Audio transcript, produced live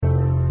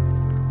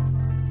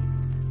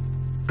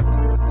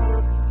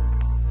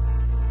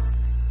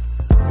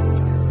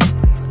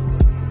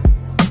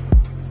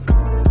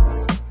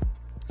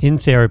In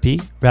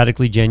therapy,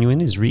 radically genuine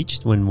is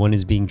reached when one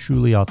is being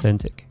truly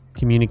authentic,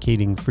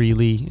 communicating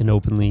freely and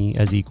openly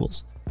as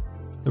equals.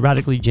 The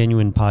Radically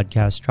Genuine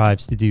podcast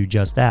strives to do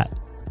just that.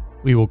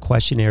 We will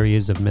question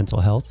areas of mental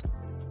health,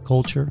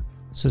 culture,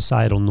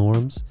 societal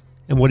norms,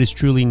 and what is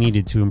truly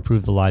needed to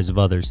improve the lives of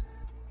others.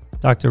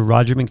 Dr.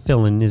 Roger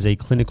McFillin is a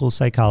clinical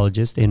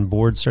psychologist and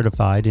board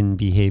certified in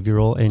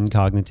behavioral and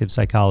cognitive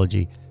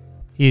psychology.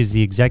 He is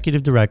the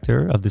executive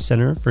director of the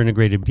Center for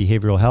Integrated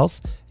Behavioral Health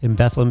in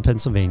Bethlehem,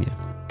 Pennsylvania.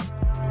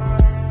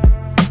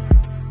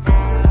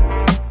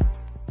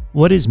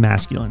 What is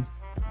masculine?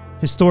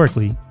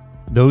 Historically,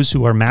 those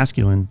who are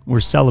masculine were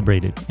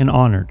celebrated and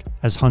honored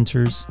as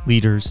hunters,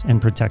 leaders,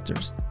 and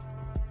protectors.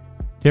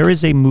 There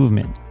is a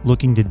movement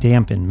looking to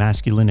dampen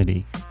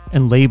masculinity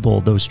and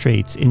label those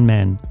traits in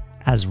men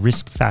as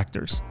risk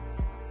factors.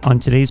 On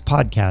today's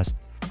podcast,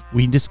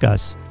 we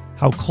discuss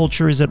how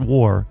culture is at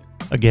war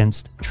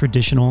against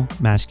traditional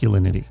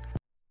masculinity.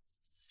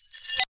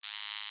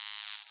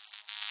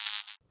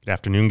 Good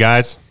afternoon,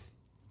 guys.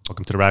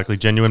 Welcome to the Radically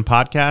Genuine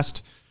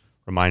podcast.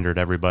 Reminder to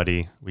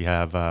everybody, we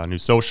have a new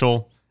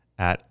social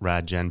at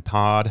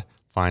RadGenPod.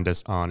 Find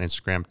us on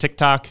Instagram,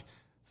 TikTok.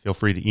 Feel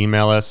free to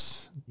email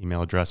us.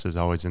 Email address is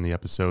always in the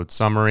episode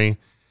summary.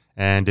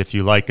 And if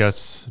you like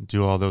us,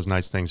 do all those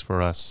nice things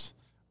for us.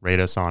 Rate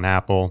us on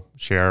Apple.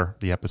 Share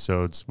the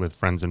episodes with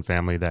friends and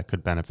family that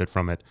could benefit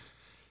from it.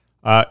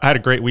 I had a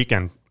great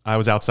weekend. I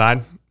was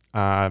outside,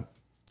 and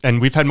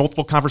we've had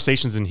multiple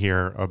conversations in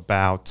here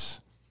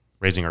about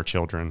raising our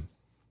children.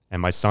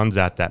 And my son's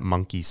at that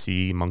monkey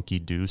see, monkey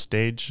do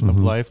stage of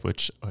life,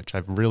 which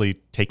I've really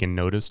taken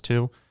notice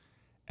to.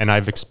 And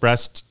I've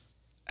expressed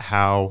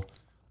how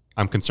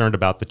I'm concerned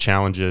about the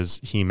challenges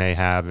he may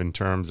have in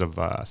terms of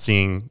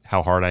seeing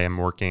how hard I am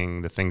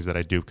working, the things that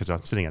I do, because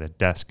I'm sitting at a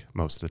desk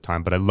most of the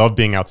time. But I love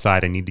being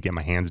outside. I need to get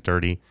my hands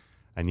dirty.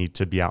 I need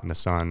to be out in the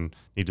sun,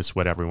 need to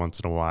sweat every once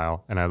in a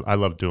while. And I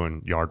love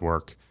doing yard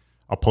work.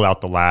 I'll pull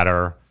out the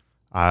ladder.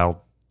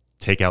 I'll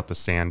take out the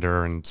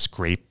sander and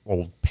scrape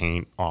old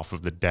paint off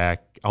of the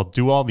deck. I'll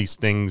do all these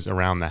things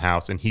around the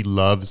house, and he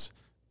loves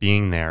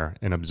being there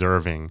and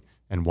observing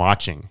and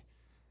watching.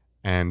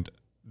 And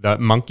the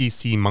monkey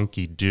see,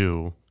 monkey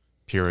do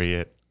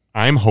period,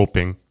 I'm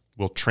hoping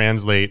will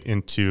translate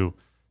into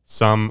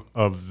some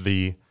of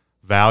the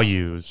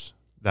values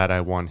that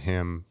I want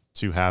him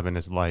to have in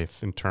his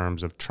life in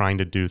terms of trying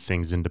to do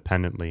things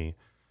independently,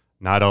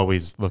 not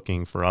always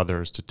looking for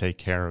others to take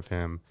care of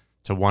him,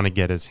 to want to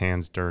get his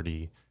hands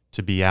dirty,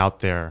 to be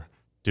out there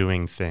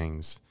doing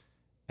things.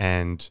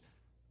 And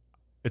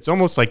it's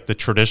almost like the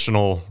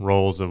traditional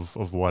roles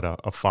of what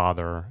a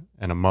father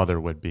and a mother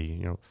would be.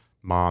 You know,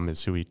 mom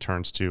is who he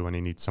turns to when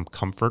he needs some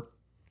comfort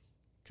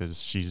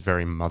because she's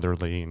very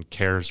motherly and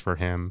cares for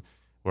him.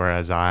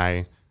 Whereas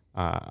I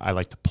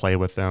like to play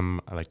with him.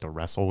 I like to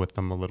wrestle with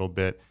him a little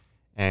bit.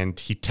 And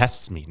he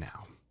tests me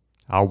now.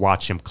 I'll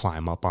watch him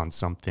climb up on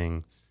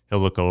something. He'll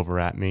look over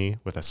at me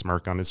with a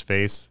smirk on his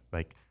face,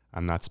 like,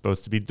 I'm not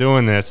supposed to be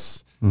doing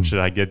this. Should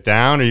I get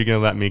down or are you going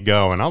to let me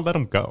go? And I'll let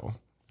him go.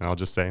 And I'll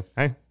just say,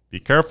 hey,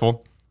 be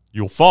careful.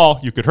 You'll fall.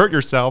 You could hurt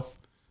yourself,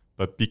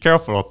 but be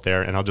careful up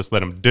there. And I'll just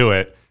let him do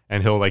it.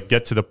 And he'll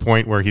get to the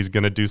point where he's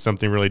going to do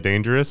something really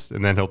dangerous.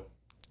 And then he'll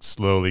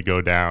slowly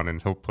go down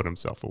and he'll put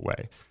himself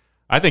away.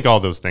 I think all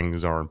those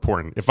things are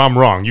important. If I'm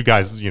wrong, you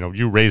guys,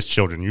 you raise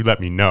children, you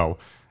let me know.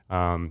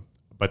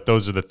 But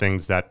those are the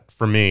things that,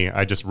 for me,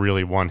 I just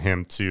really want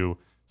him to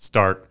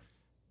start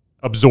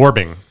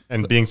absorbing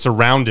and being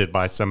surrounded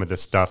by some of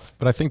this stuff.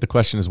 But I think the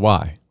question is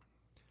why?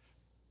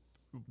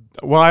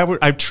 Well,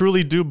 I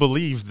truly do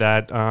believe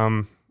that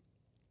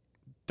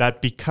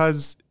that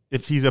because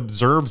if he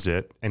observes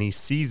it and he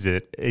sees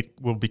it, it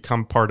will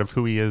become part of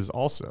who he is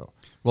also.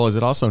 Well, is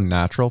it also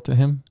natural to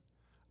him?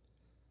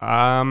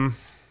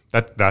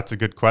 That's a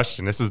good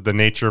question. This is the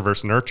nature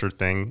versus nurture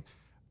thing,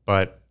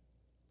 but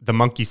the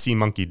monkey see,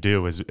 monkey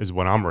do is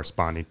what I'm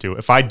responding to.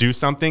 If I do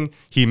something,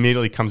 he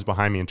immediately comes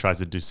behind me and tries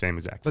to do the same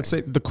exact thing. Let's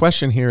say the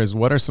question here is,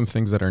 what are some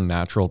things that are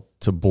natural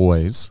to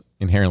boys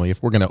inherently,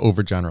 if we're going to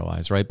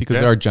overgeneralize, right? Because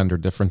there are gender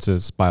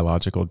differences,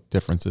 biological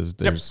differences.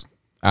 There's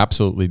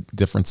absolutely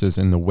differences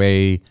in the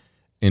way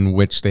in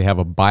which they have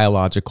a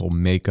biological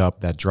makeup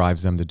that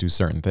drives them to do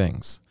certain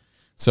things.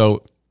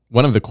 So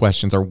one of the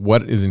questions are,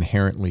 what is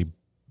inherently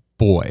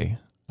boy?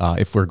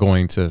 If we're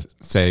going to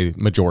say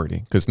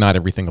majority, because not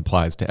everything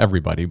applies to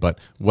everybody, but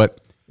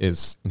what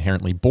is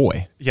inherently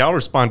boy? Yeah, I'll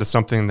respond to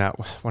something that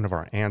one of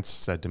our aunts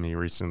said to me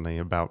recently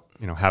about,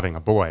 having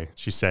a boy.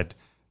 She said,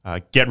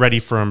 get ready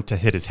for him to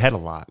hit his head a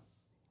lot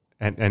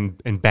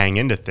and bang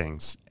into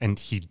things. And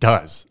he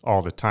does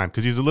all the time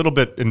because he's a little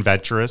bit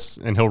adventurous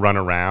and he'll run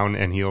around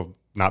and he'll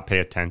not pay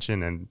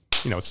attention and,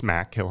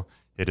 smack, he'll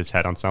hit his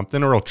head on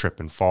something or he'll trip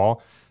and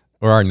fall.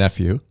 Or our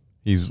nephew.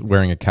 He's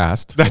wearing a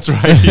cast. That's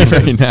right. He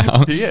right is.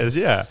 Now. He is,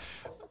 yeah.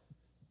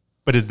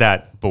 But is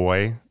that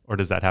boy or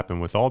does that happen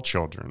with all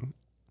children?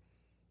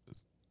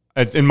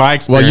 In my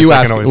experience,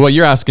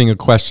 you're asking a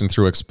question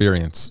through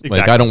experience. Exactly.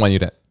 Like, I don't want you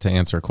to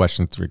answer a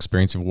question through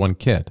experience of one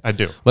kid. I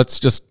do. Let's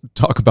just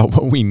talk about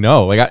what we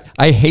know. Like,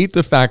 I hate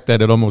the fact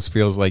that it almost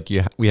feels like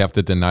we have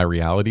to deny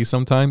reality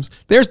sometimes.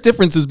 There's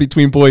differences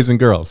between boys and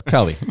girls.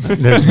 Kelly.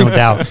 There's no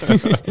doubt.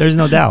 There's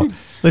no doubt.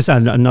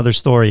 Listen, another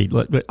story.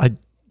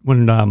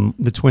 When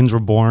the twins were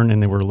born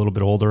and they were a little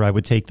bit older, I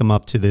would take them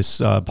up to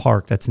this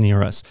park that's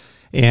near us.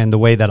 And the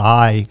way that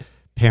I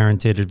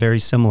parented is very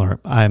similar.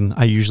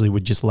 I usually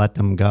would just let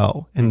them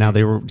go. And now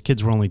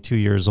kids were only 2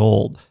 years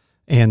old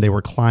and they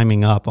were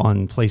climbing up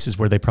on places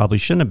where they probably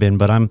shouldn't have been,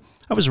 but I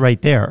was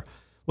right there.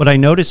 What I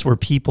noticed were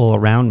people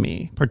around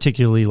me,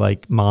 particularly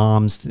like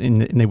moms,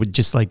 and they would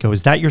just like go,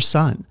 "Is that your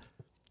son?"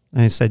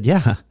 And I said,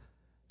 "Yeah."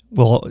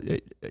 Well,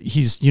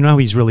 he's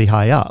really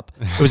high up.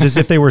 It was as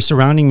if they were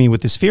surrounding me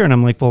with this fear. And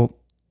I'm like, well,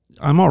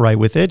 I'm all right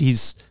with it.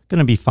 He's going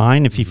to be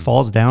fine. If he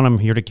falls down, I'm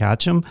here to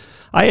catch him.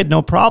 I had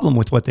no problem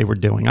with what they were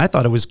doing. I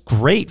thought it was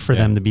great for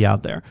them to be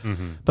out there.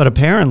 Mm-hmm. But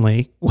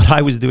apparently what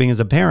I was doing as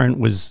a parent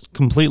was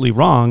completely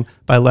wrong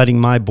by letting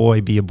my boy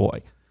be a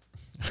boy.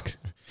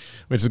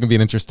 Which is going to be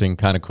an interesting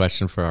kind of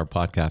question for our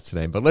podcast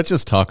today. But let's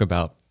just talk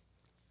about,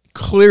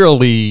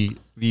 clearly,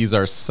 these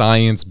are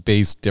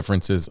science-based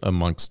differences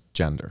amongst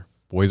gender.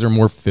 Boys are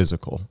more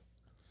physical,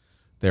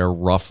 they're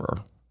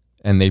rougher,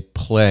 and they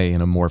play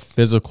in a more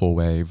physical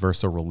way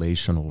versus a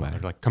relational way. They're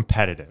like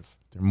competitive.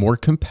 They're more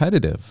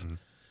competitive.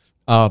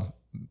 Mm-hmm.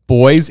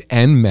 Boys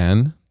and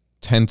men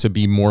tend to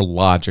be more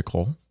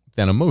logical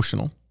than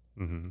emotional.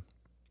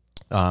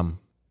 Mm-hmm.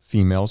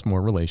 Females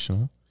more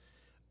relational.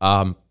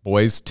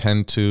 Boys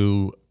tend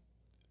to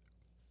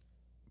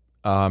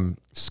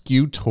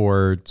skew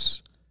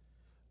towards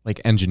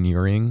like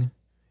engineering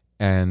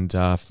and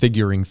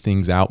figuring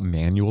things out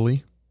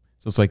manually.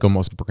 So it's like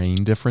almost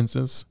brain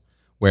differences,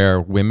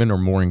 where women are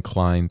more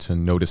inclined to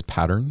notice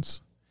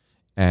patterns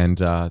and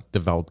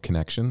develop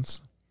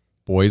connections.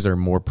 Boys are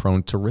more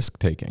prone to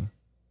risk-taking.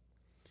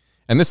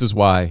 And this is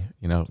why,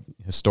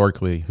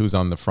 historically, who's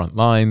on the front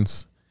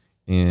lines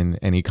in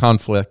any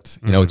conflict?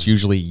 It's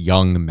usually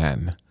young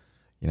men,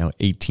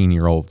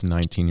 18-year-olds,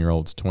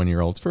 19-year-olds,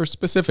 20-year-olds, for a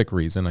specific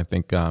reason. I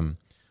think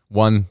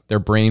one, their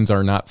brains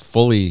are not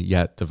fully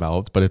yet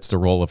developed, but it's the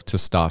role of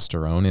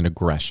testosterone in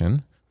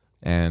aggression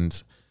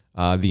and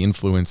the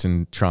influence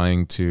in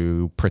trying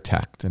to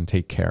protect and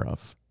take care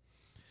of.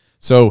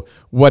 So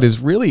what is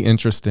really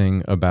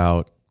interesting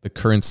about the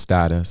current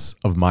status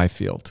of my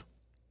field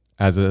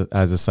as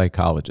a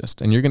psychologist,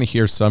 and you're going to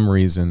hear some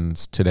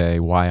reasons today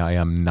why I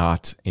am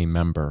not a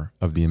member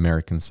of the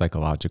American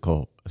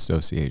Psychological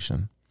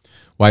Association,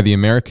 why the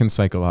American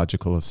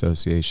Psychological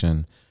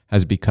Association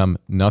has become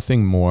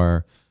nothing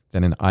more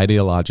than an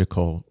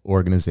ideological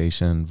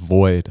organization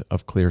void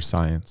of clear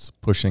science,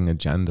 pushing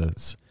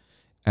agendas,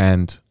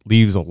 and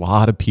leaves a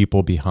lot of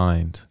people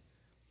behind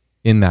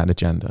in that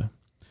agenda.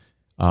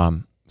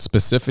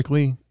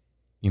 Specifically,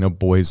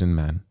 boys and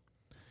men.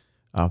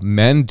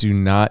 Men do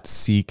not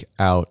seek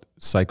out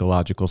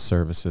psychological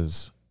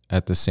services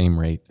at the same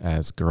rate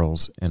as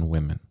girls and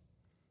women.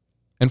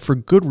 And for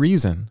good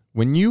reason.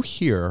 When you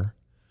hear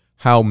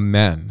how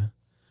men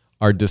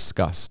are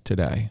discussed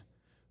today,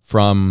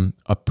 from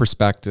a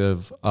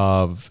perspective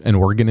of an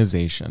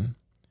organization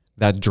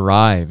that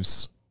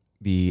drives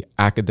the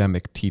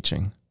academic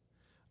teaching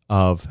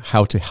of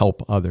how to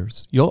help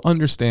others, you'll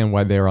understand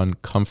why they're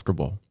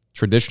uncomfortable.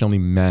 Traditionally,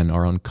 men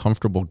are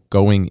uncomfortable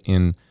going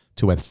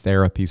into a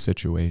therapy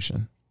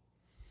situation.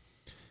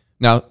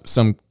 Now,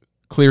 some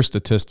clear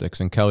statistics,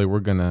 and Kelly,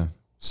 we're going to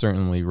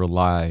certainly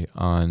rely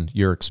on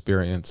your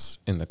experience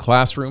in the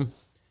classroom.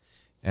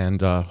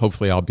 And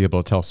hopefully I'll be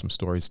able to tell some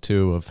stories,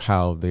 too, of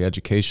how the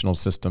educational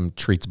system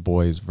treats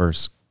boys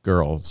versus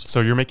girls.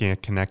 So you're making a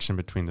connection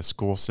between the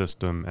school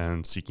system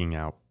and seeking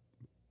out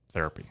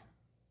therapy.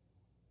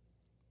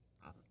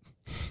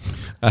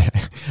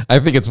 I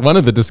think it's one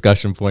of the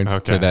discussion points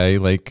today.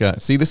 Like,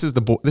 see, this is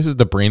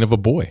the brain of a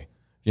boy.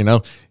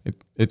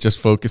 It just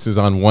focuses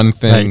on one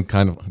thing. Right.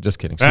 Kind of. Just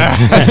kidding.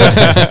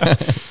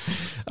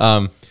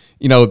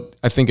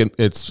 I think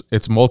it's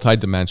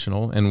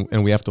multidimensional,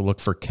 and we have to look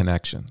for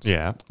connections.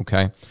 Yeah.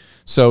 Okay.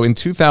 So in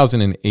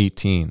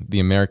 2018, the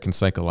American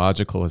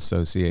Psychological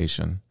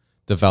Association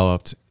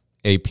developed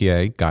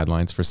APA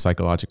guidelines for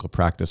psychological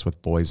practice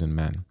with boys and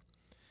men.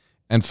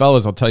 And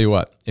fellas, I'll tell you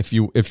what, if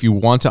you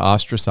want to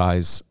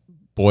ostracize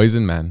boys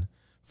and men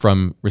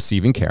from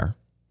receiving care,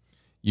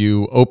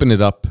 you open it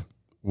up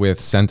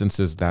with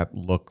sentences that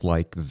look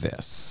like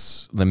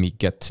this. Let me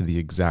get to the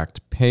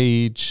exact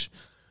page.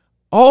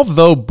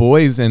 Although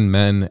boys and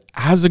men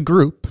as a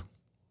group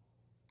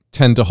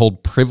tend to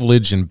hold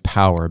privilege and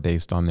power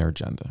based on their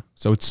agenda.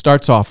 So it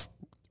starts off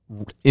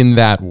in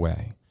that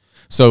way.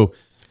 So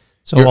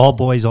all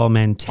boys, all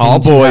men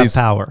tend to have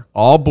power.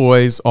 All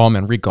boys, all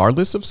men,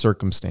 regardless of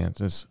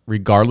circumstances,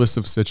 regardless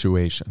of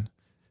situation.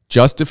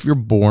 Just if you're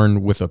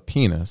born with a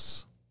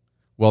penis,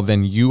 well,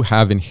 then you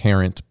have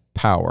inherent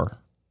power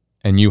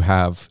and you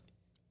have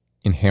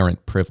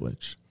inherent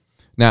privilege.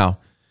 Now,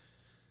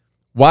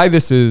 why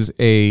this is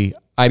a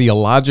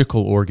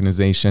ideological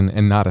organization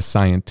and not a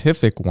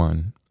scientific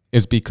one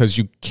is because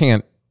you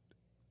can't,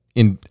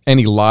 in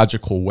any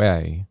logical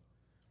way,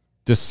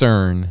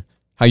 discern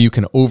how you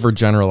can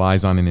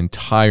overgeneralize on an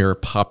entire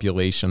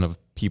population of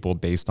people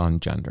based on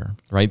gender,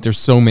 right? There's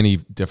so many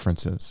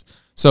differences.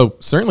 So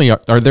certainly,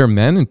 are there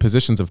men in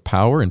positions of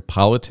power in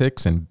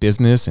politics and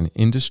business and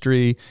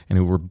industry and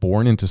who were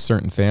born into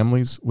certain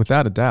families?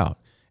 Without a doubt.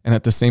 And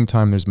at the same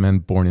time, there's men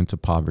born into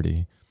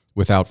poverty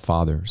without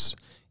fathers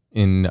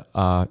in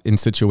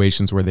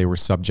situations where they were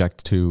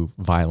subject to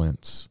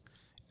violence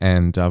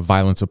and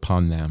violence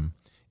upon them.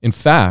 In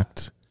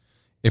fact,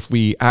 if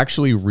we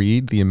actually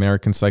read the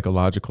American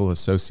Psychological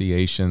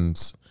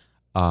Association's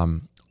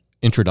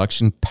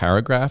introduction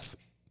paragraph,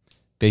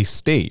 they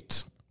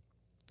state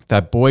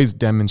that boys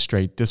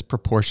demonstrate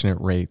disproportionate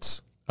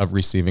rates of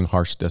receiving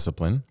harsh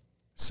discipline,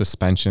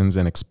 suspensions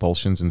and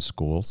expulsions in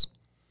schools,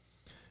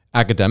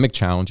 academic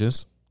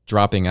challenges,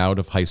 dropping out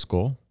of high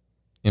school,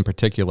 in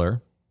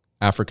particular,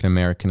 African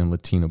American and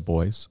Latino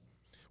boys.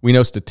 We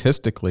know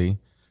statistically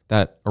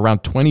that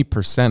around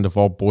 20% of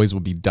all boys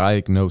will be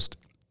diagnosed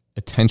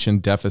attention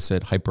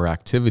deficit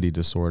hyperactivity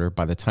disorder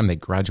by the time they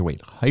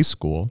graduate high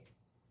school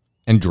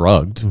and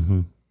drugged.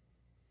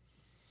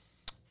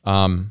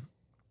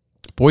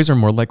 Boys are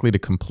more likely to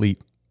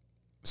complete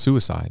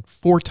suicide,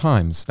 4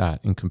 times that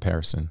in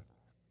comparison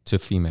to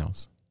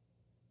females.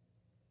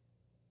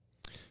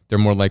 They're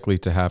more likely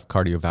to have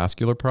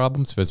cardiovascular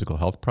problems, physical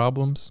health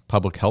problems,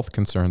 public health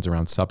concerns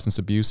around substance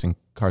abuse,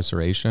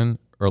 incarceration,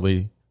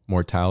 early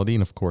mortality,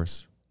 and of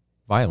course,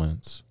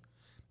 violence.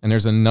 And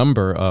there's a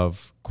number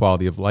of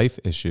quality of life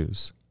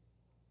issues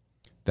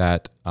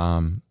that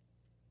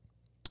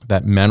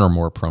that men are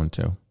more prone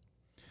to.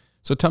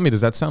 So tell me,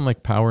 does that sound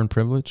like power and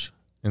privilege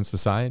in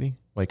society?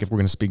 Like if we're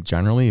going to speak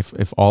generally,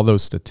 if all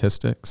those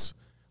statistics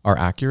are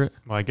accurate?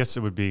 Well, I guess it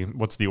would be,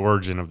 what's the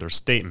origin of their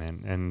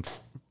statement? And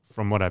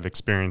from what I've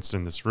experienced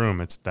in this room,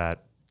 it's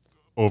that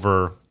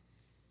over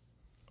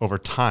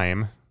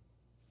time,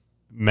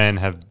 men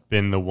have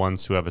been the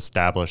ones who have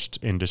established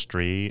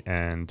industry,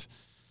 and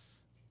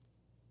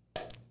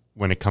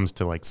when it comes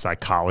to like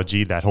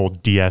psychology, that whole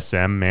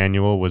DSM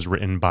manual was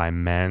written by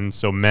men.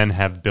 So men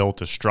have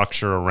built a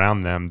structure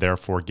around them,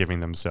 therefore giving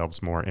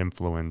themselves more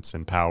influence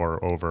and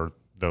power over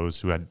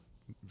those who had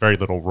very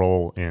little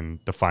role in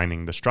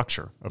defining the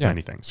structure of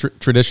many things.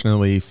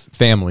 Traditionally,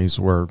 families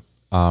were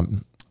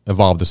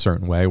evolved a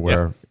certain way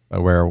where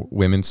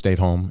women stayed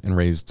home and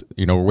raised,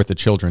 were with the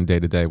children day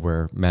to day,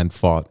 where men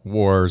fought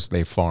wars,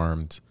 they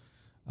farmed,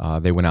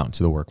 they went out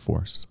into the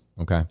workforce.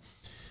 Okay.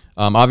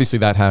 Obviously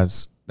that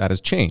has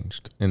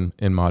changed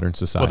in modern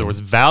society.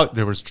 Well,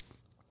 there was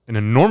an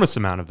enormous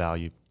amount of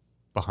value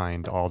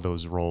behind all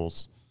those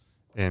roles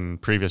in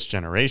previous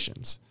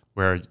generations,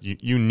 where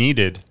you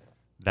needed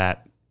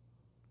that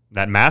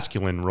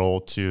masculine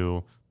role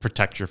to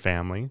protect your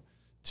family,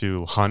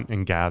 to hunt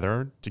and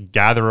gather,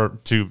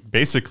 to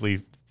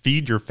basically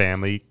feed your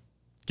family,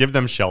 give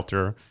them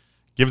shelter,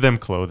 give them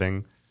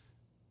clothing.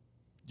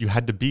 You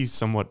had to be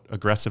somewhat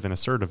aggressive and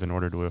assertive in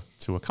order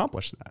to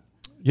accomplish that.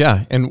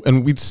 Yeah,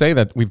 and we'd say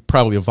that we've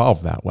probably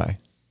evolved that way,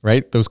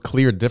 right? Those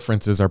clear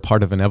differences are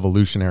part of an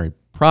evolutionary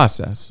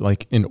process.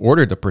 Like in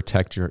order to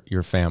protect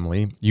your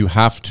family, you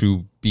have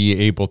to be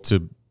able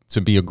to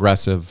be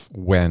aggressive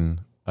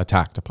when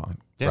attacked upon,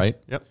 right?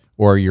 Yep.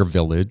 Or your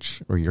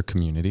village or your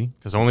community.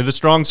 Because only the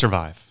strong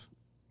survive.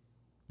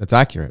 That's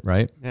accurate,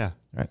 right? Yeah.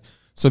 Right.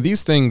 So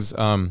these things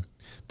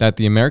that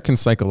the American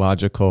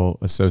Psychological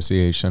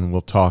Association will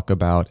talk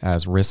about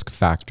as risk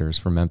factors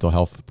for mental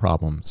health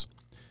problems,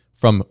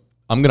 I'm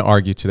going to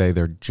argue today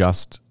they're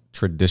just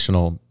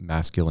traditional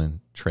masculine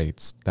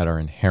traits that are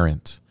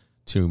inherent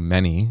to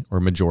many or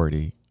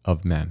majority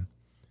of men.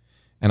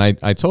 And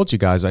I told you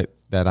guys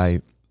that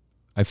I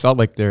felt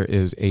like there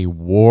is a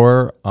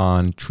war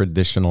on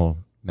traditional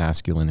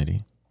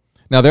masculinity.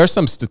 Now, there are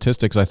some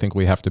statistics I think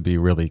we have to be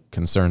really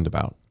concerned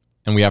about,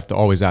 and we have to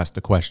always ask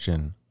the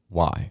question,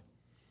 why?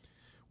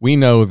 We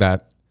know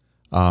that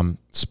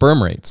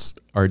sperm rates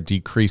are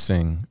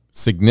decreasing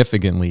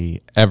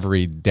significantly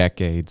every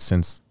decade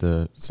since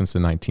the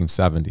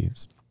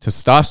 1970s.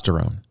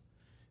 Testosterone,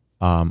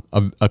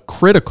 a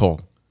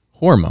critical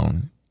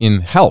hormone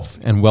in health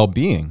and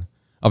well-being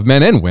of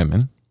men and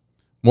women,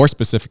 more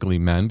specifically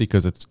men,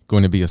 because it's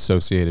going to be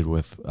associated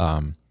with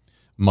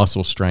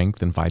muscle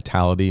strength and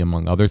vitality,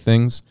 among other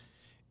things,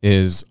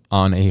 is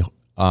on a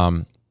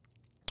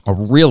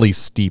really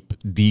steep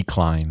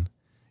decline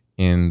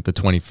in the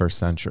 21st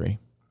century.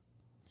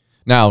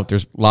 Now,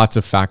 there's lots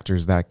of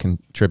factors that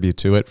contribute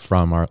to it,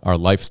 from our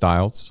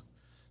lifestyles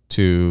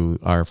to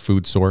our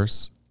food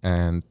source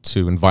and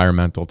to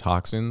environmental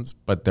toxins,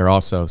 but there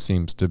also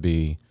seems to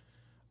be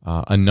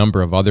a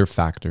number of other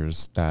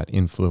factors that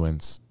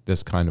influence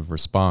this kind of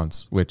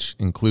response, which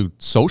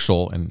include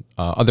social and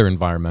other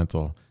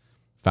environmental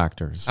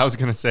factors. I was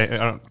going to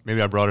say, maybe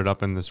I brought it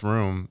up in this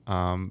room.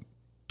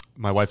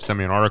 My wife sent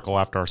me an article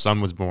after our son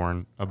was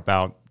born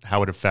about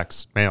how it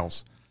affects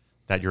males,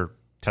 that your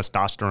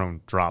testosterone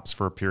drops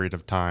for a period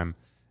of time,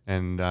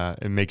 and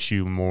it makes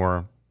you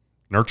more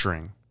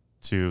nurturing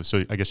so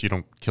I guess you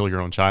don't kill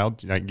your own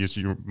child. I guess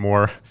you're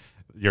more,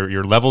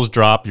 your levels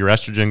drop, your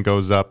estrogen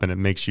goes up, and it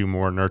makes you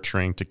more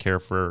nurturing to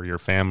care for your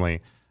family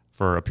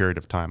for a period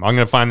of time. I'm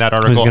going to find that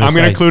article. I'm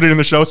going to include it in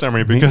the show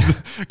summary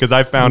because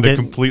I found it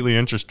completely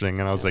interesting.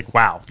 And I was like,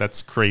 wow,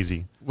 that's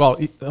crazy. Well,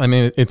 I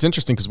mean, it's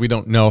interesting because we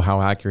don't know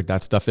how accurate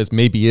that stuff is.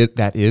 Maybe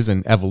that is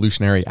an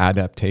evolutionary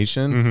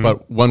adaptation,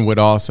 but one would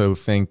also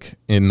think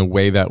in the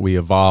way that we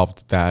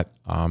evolved that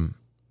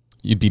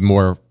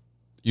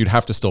you'd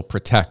have to still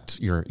protect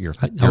your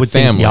I would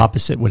think the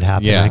opposite would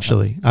happen,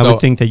 actually. I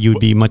would think that you would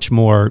be much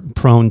more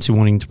prone to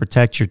wanting to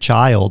protect your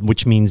child,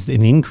 which means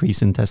an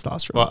increase in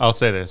testosterone. Well, I'll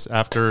say this.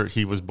 After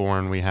he was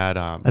born, we had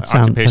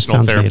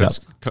occupational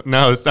therapist.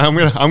 No, I'm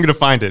gonna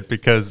find it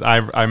because I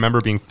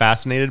remember being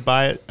fascinated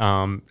by it,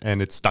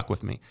 and it stuck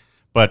with me.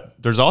 But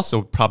there's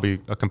also probably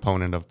a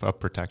component of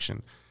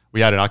protection.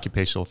 We had an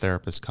occupational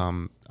therapist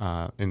come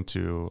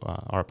into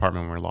our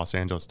apartment when we were in Los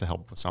Angeles to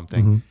help with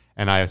something.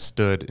 And I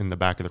stood in the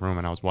back of the room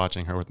and I was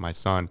watching her with my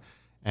son,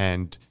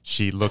 and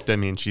she looked at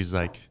me and she's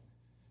like,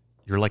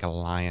 "You're like a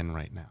lion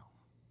right now.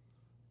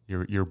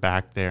 You're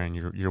back there and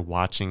you're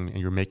watching and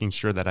you're making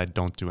sure that I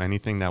don't do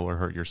anything that will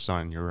hurt your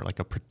son. You're like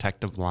a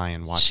protective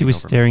lion watching." She was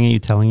staring at you,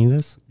 telling you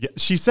this? Yeah,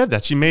 she said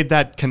that. She made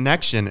that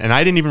connection, and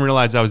I didn't even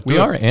realize I was doing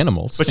it. We are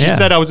animals. But she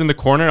said I was in the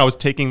corner. I was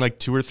taking like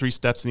 2 or 3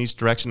 steps in each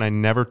direction. I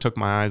never took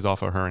my eyes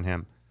off of her and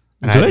him.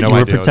 And Good. I had no you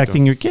were idea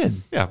protecting your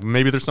kid. Yeah,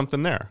 maybe there's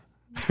something there.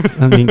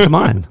 I mean, come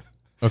on.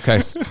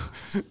 Okay.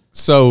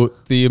 So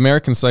the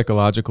American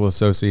Psychological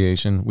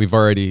Association, we've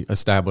already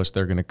established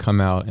they're going to come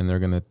out and they're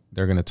going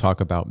to talk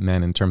about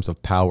men in terms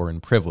of power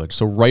and privilege.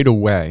 So right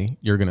away,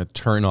 you're going to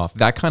turn off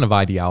that kind of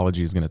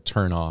ideology is going to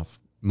turn off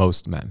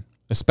most men,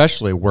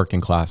 especially working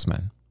class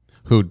men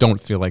who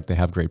don't feel like they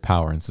have great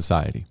power in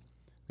society.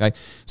 Okay.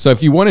 So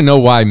if you want to know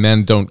why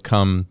men don't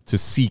come to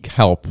seek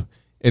help,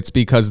 it's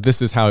because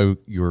this is how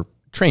you're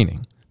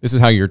training. This is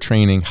how you're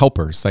training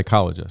helpers,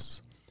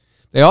 psychologists.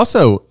 They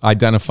also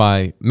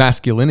identify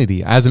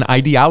masculinity as an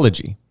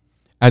ideology,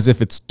 as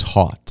if it's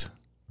taught,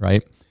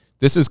 right?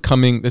 This is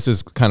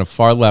kind of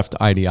far left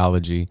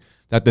ideology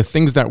that the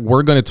things that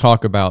we're going to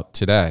talk about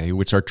today,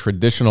 which are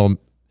traditional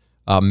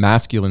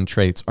masculine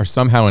traits, are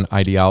somehow an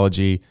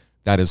ideology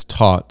that is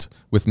taught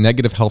with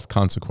negative health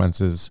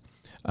consequences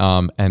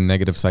and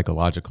negative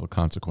psychological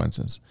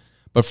consequences.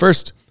 But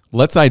first,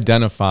 let's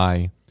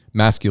identify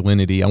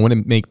masculinity. I want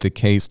to make the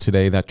case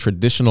today that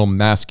traditional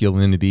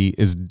masculinity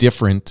is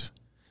different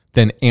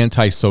than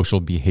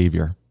antisocial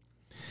behavior.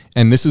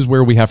 And this is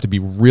where we have to be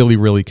really,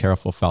 really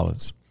careful,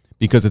 fellas,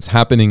 because it's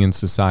happening in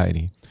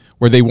society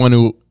where they want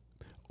to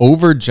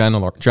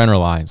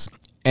overgeneralize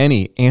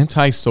any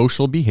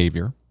antisocial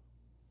behavior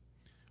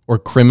or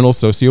criminal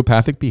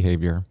sociopathic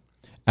behavior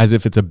as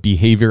if it's a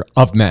behavior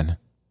of men.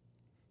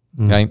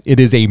 Okay? It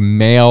is a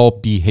male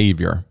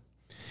behavior.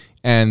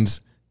 And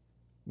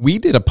we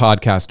did a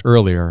podcast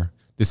earlier,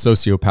 The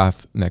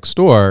Sociopath Next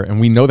Door,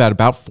 and we know that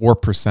about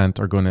 4%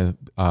 are going to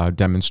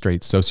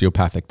demonstrate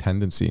sociopathic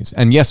tendencies.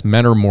 And yes,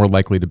 men are more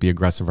likely to be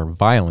aggressive or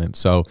violent.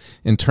 So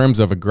in terms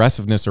of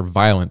aggressiveness or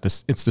violent,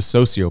 it's the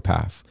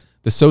sociopath.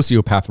 The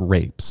sociopath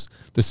rapes.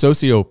 The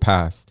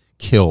sociopath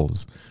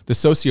kills. The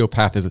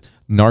sociopath is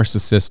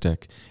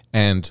narcissistic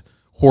and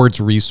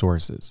hoards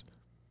resources.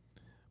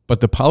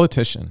 But the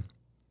politician,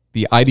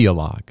 the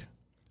ideologue,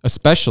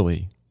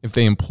 especially if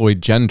they employ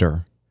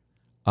gender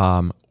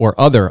or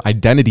other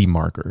identity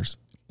markers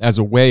as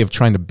a way of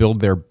trying to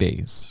build their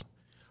base,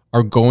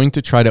 are going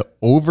to try to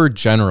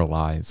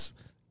overgeneralize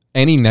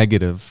any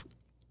negative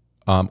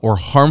or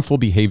harmful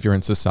behavior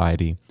in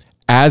society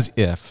as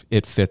if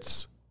it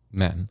fits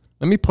men.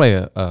 Let me play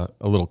a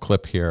little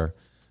clip here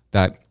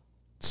that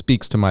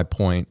speaks to my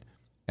point,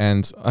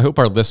 and I hope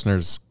our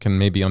listeners can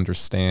maybe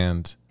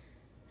understand.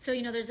 So,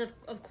 there's,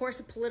 of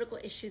course, a political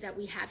issue that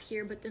we have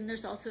here, but then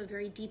there's also a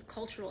very deep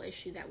cultural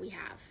issue that we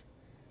have.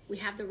 We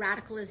have the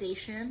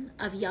radicalization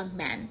of young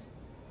men.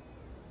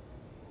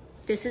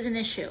 This is an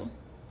issue.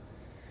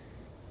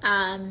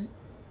 Young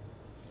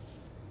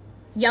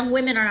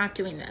women are not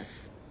doing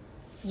this.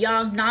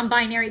 Young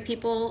non-binary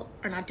people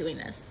are not doing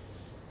this.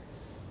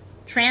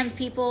 Trans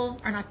people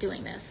are not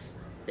doing this.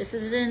 This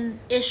is an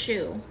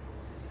issue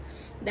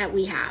that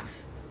we have.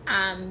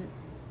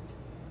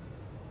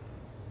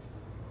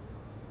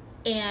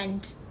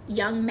 And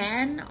young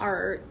men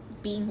are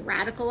being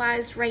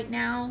radicalized right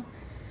now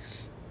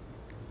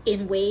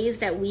in ways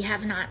that we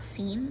have not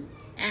seen.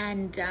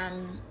 And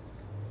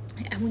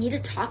we need to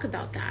talk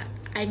about that.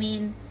 I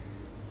mean,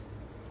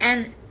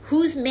 and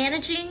who's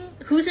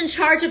in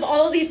charge of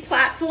all of these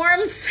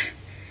platforms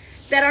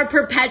that are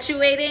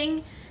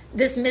perpetuating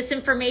this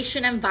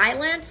misinformation and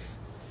violence?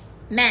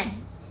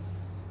 Men.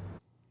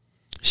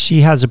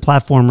 She has a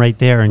platform right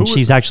there, and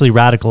she's actually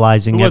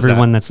radicalizing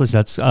everyone that's listening.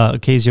 That's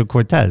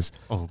Ocasio-Cortez,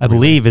 I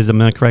believe.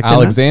 Am I correct?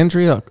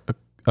 Alexandria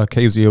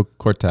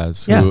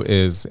Ocasio-Cortez, who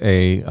is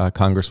a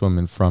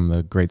congresswoman from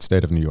the great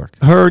state of New York.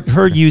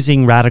 Her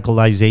using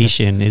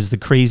radicalization is the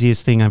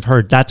craziest thing I've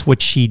heard. That's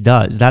what she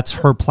does. That's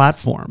her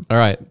platform. All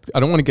right. I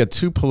don't want to get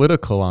too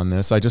political on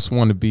this. I just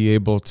want to be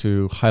able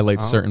to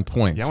highlight certain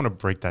points. Yeah, I want to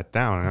break that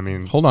down. I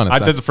mean, hold on a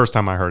second. That's the first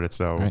time I heard it,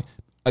 so... Right.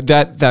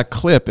 That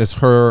clip is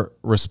her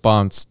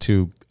response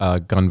to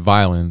gun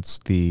violence,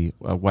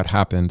 what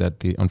happened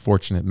at the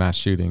unfortunate mass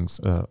shootings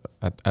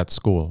at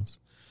schools.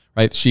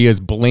 Right? She is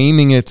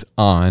blaming it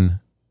on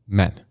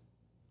men.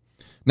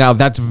 Now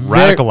that's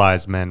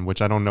radicalized men,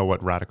 which I don't know what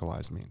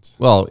radicalized means.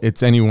 Well,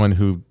 it's anyone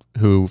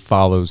who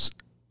follows,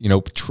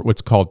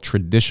 what's called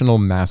traditional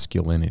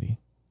masculinity.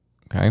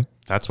 Okay?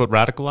 That's what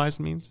radicalized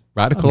means?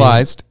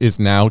 Radicalized is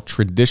now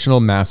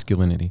traditional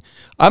masculinity.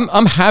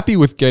 I'm happy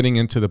with getting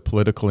into the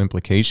political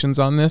implications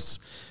on this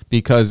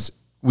because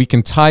we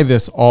can tie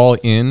this all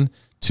in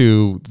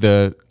to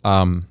the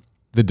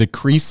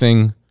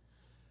decreasing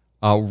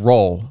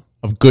role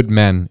of good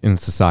men in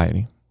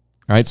society.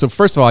 All right. So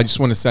first of all, I just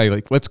want to say,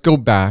 let's go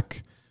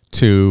back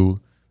to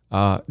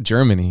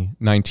Germany,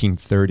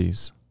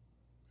 1930s.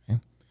 Okay?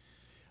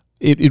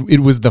 It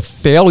was the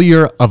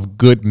failure of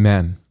good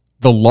men,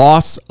 the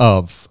loss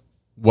of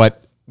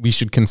what we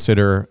should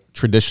consider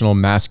traditional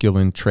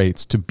masculine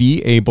traits to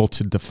be able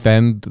to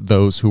defend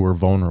those who were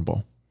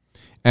vulnerable.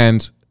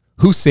 And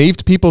who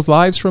saved people's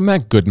lives from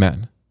that? Good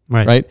men.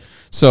 Right?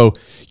 So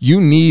you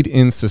need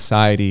in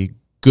society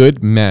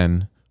good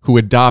men who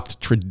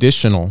adopt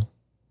traditional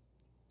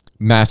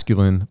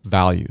masculine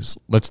values.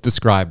 Let's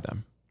describe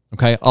them.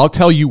 Okay? I'll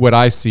tell you what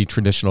I see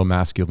traditional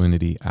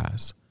masculinity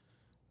as.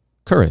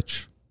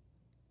 Courage.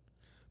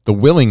 The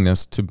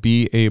willingness to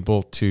be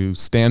able to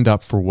stand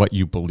up for what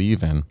you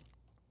believe in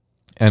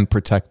and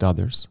protect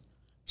others.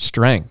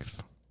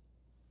 Strength.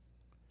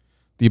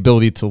 The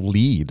ability to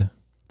lead.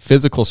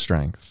 Physical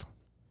strength.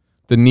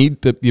 The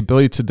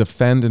ability to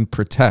defend and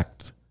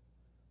protect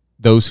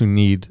those who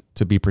need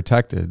to be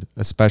protected,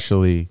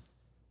 especially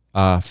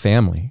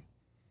family.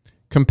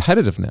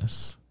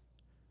 Competitiveness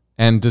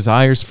and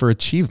desires for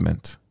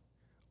achievement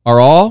are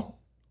all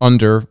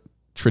under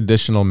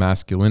traditional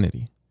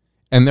masculinity.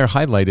 And they're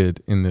highlighted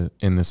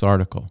in this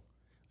article.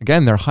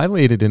 Again, they're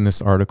highlighted in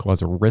this article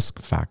as a risk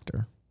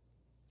factor.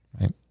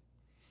 Right?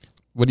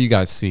 What do you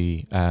guys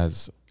see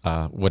as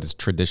what is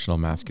traditional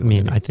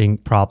masculinity? I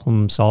think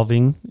problem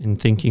solving and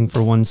thinking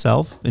for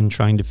oneself and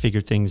trying to figure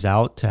things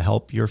out to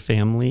help your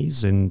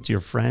families and your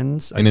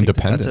friends. And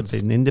independence.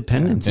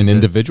 Independence. And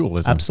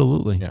individualism.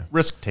 Absolutely. Yeah.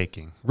 Risk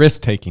taking.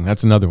 Risk taking.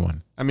 That's another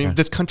one. I mean,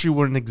 this country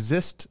wouldn't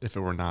exist if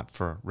it were not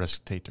for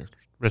risk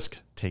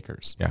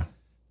takers. Yeah.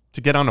 To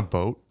get on a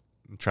boat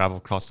and travel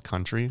across the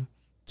country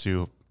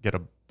to get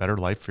a better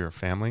life for your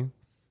family.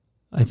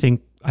 I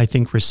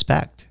think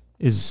respect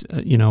is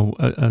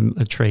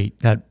a trait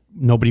that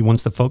nobody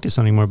wants to focus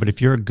on anymore. But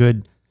if you're a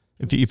good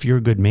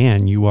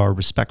man, you are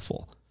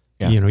respectful.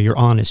 Yeah. You're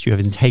honest. You have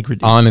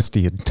integrity.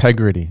 Honesty,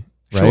 integrity.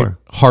 Right? Sure.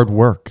 Hard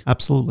work.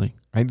 Absolutely.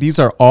 Right. These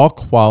are all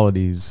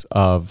qualities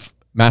of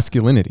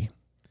masculinity.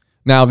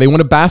 Now they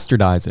want to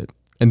bastardize it,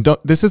 and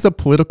this is a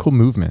political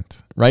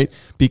movement, right?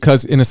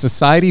 Because in a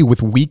society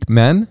with weak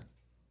men,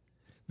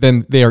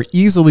 then they are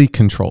easily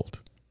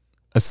controlled.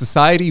 A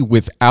society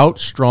without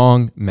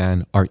strong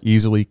men are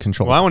easily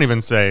controlled. Well, I won't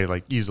even say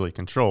easily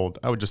controlled.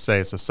 I would just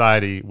say a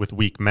society with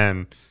weak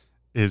men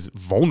is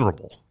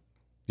vulnerable.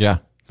 Yeah,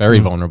 very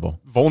vulnerable.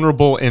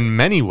 Vulnerable in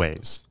many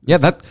ways. Yeah,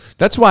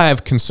 that's why I'm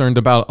concerned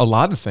about a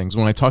lot of things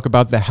when I talk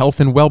about the health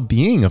and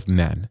well-being of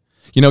men.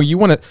 You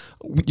want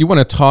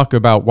to talk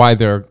about why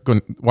they're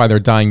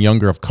dying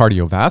younger of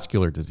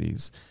cardiovascular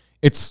disease.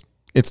 It's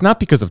not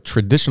because of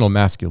traditional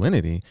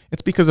masculinity.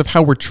 It's because of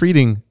how we're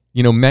treating,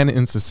 men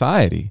in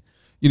society.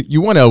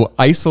 You want to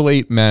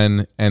isolate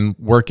men and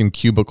work in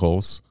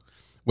cubicles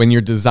when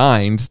you're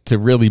designed to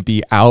really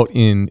be out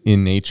in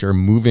nature,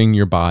 moving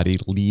your body,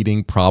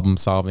 leading, problem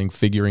solving,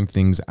 figuring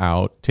things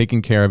out,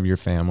 taking care of your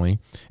family,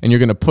 and you're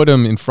going to put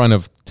them in front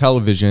of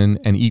television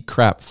and eat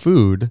crap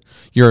food.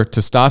 Your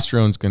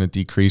testosterone is going to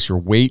decrease. Your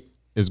weight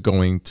is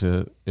going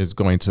to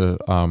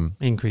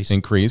increase.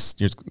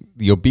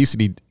 The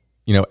obesity,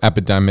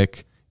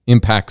 epidemic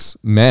impacts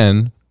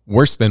men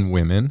worse than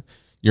women.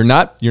 You're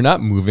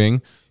not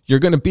moving. You're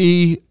going to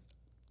be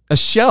a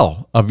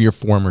shell of your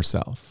former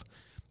self.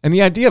 And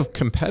the idea of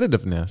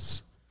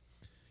competitiveness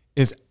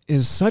is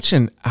such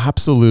an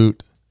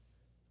absolute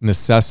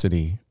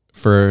necessity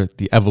for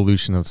the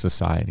evolution of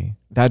society.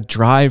 That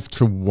drive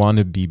to want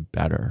to be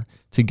better,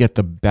 to get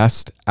the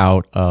best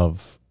out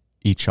of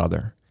each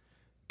other,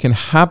 can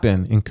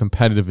happen in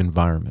competitive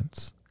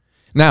environments.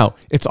 Now,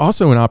 it's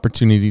also an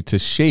opportunity to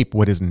shape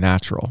what is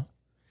natural.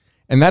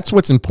 And that's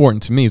what's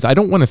important to me is I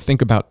don't want to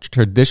think about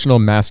traditional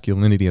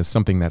masculinity as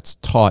something that's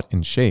taught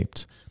and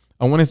shaped.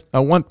 I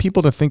want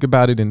people to think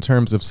about it in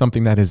terms of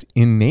something that is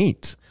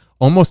innate,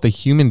 almost a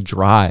human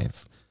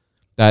drive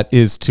that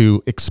is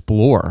to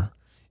explore,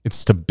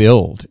 it's to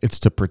build, it's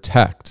to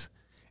protect.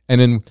 And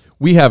then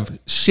we have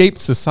shaped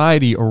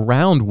society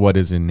around what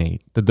is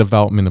innate, the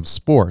development of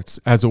sports,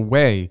 as a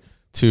way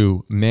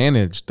to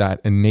manage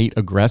that innate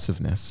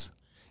aggressiveness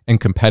and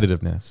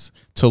competitiveness,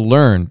 to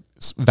learn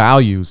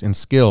values and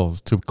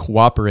skills to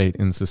cooperate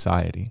in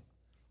society.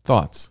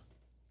 Thoughts?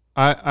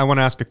 I want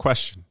to ask a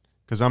question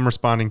because I'm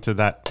responding to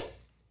that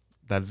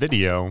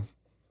video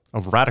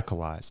of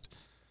Radicalized.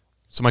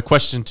 So my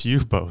question to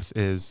you both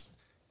is,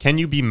 can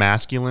you be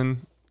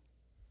masculine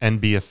and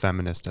be a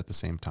feminist at the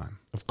same time?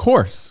 Of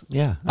course.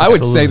 Yeah, I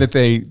would say that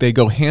they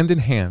go hand in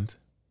hand.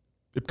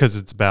 Because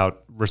it's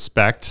about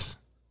respect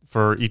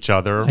for each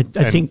other.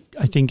 I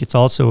think it's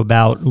also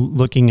about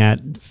looking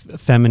at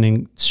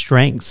feminine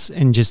strengths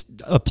and just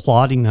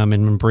applauding them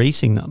and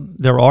embracing them.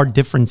 There are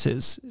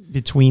differences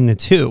between the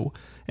two,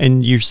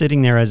 and you're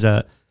sitting there as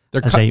a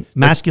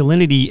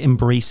masculinity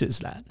embraces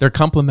that. They're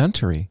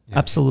complementary. Yeah.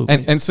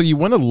 Absolutely. And so you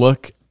want to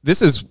look.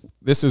 This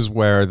is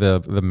where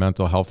the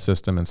mental health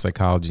system and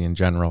psychology in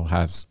general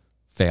has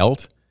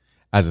failed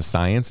as a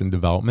science and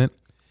development.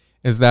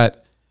 Is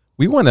that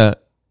we want to.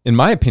 In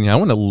my opinion, I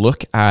want to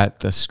look at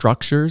the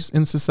structures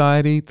in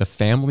society, the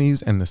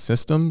families and the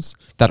systems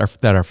that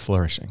are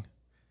flourishing.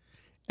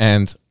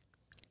 And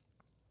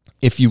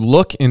if you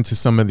look into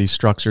some of these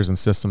structures and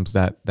systems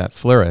that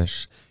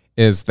flourish,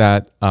 is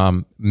that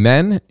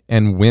men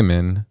and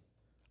women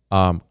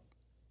are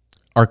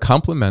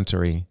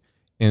complementary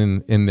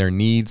in their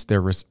needs,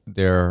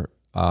 their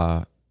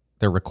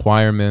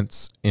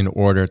requirements in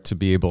order to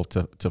be able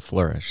to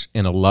flourish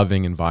in a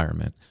loving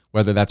environment.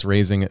 Whether that's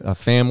raising a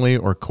family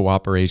or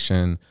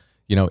cooperation,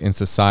 in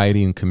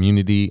society and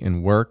community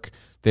and work,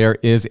 there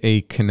is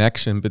a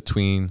connection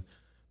between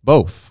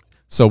both.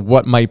 So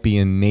what might be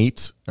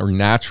innate or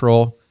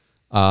natural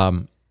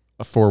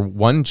for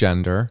one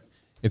gender,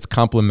 it's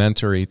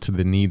complementary to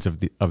the needs of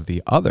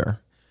the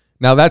other.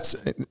 Now that's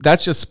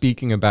just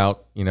speaking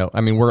about,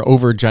 we're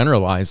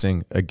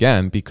overgeneralizing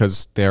again,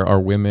 because there are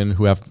women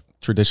who have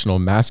traditional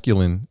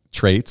masculine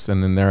traits,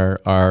 and then there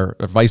are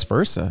vice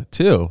versa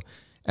too.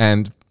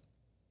 And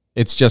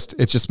it's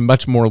just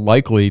much more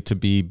likely to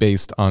be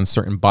based on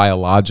certain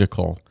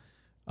biological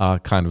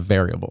kind of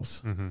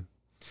variables. Mm-hmm.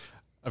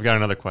 I've got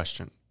another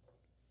question.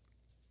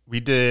 We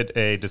did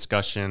a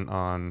discussion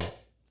on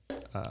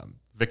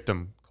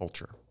victim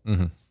culture.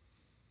 Mm-hmm.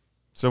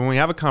 So when we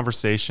have a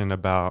conversation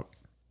about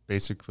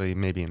basically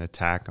maybe an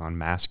attack on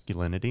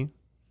masculinity,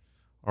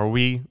 are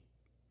we,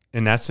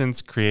 in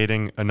essence,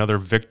 creating another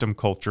victim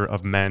culture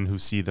of men who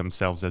see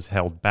themselves as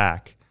held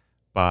back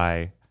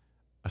by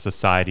a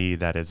society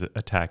that is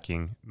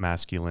attacking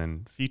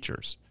masculine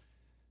features?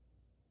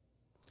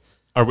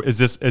 Or is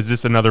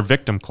this another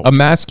victim culture?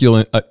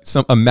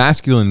 A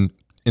masculine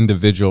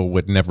individual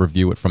would never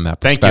view it from that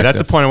perspective. Thank you. That's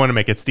the point I want to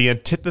make. It's the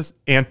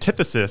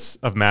antithesis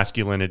of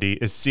masculinity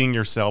is seeing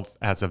yourself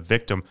as a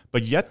victim,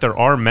 but yet there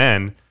are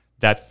men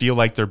that feel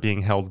like they're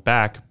being held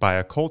back by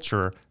a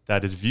culture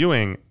that is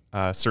viewing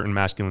certain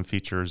masculine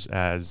features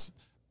as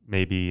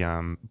maybe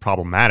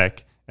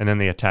problematic, and then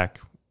they attack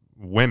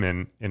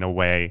women in a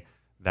way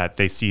that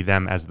they see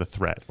them as the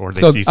threat, or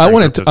they see. I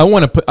want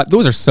to put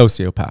those are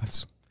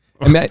sociopaths,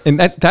 and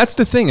that's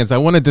the thing is I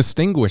want to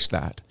distinguish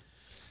that.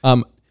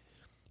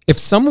 If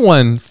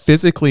someone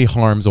physically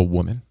harms a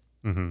woman,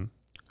 mm-hmm.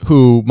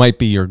 who might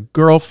be your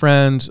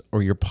girlfriend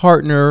or your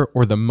partner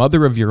or the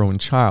mother of your own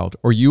child,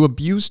 or you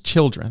abuse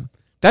children,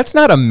 that's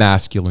not a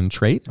masculine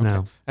trait. Okay.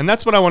 No. And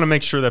that's what I want to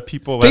make sure that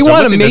people... They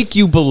want to make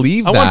you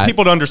believe that. I want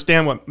people to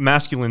understand what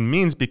masculine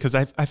means, because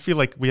I feel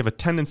like we have a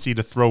tendency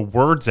to throw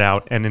words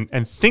out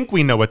and think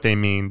we know what they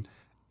mean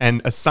and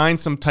assign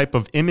some type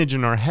of image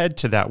in our head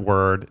to that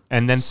word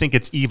and then think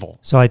it's evil.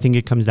 So I think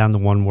it comes down to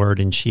one word,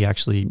 and she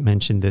actually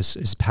mentioned this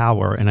is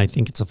power. And I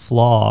think it's a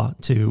flaw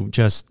to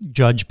just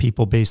judge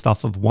people based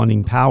off of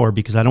wanting power,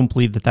 because I don't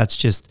believe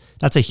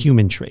that's a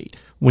human trait.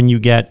 When you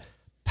get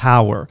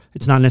power,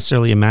 it's not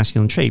necessarily a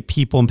masculine trait.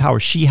 People in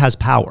power. She has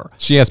power.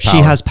 She has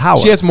power.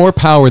 She has more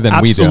power than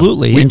we do.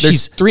 Absolutely. And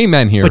there's three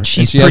men here, but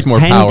she has more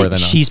power than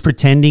us. She's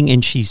pretending,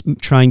 and she's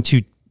trying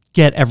to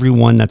get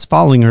everyone that's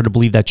following her to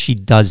believe that she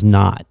does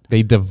not.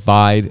 They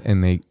divide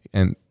and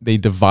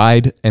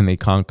they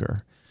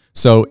conquer.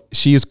 So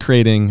she is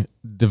creating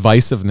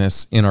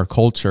divisiveness in our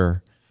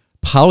culture.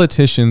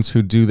 Politicians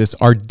who do this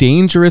are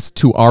dangerous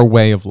to our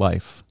way of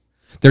life.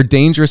 They're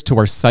dangerous to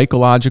our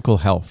psychological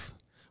health.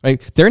 Right?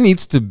 There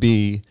needs to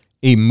be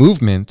a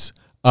movement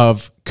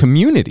of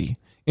community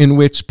in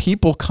which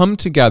people come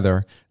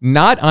together,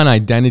 not on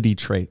identity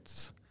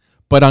traits,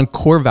 but on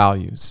core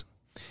values.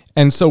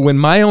 And so when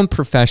my own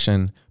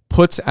profession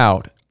puts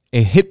out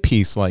a hit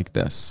piece like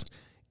this,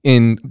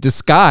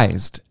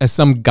 disguised as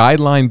some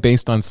guideline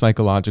based on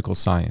psychological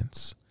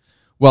science,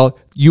 well,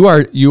 you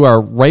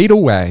are right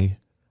away,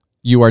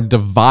 you are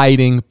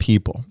dividing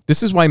people.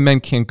 This is why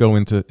men can't go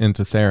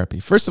into therapy.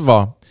 First of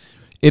all,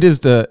 it is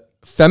the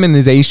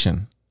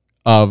feminization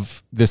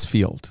of this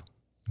field.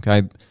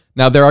 Okay.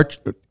 Now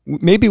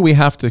maybe we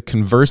have to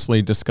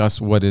conversely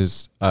discuss what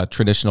is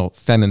traditional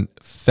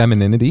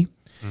femininity.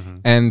 Mm-hmm.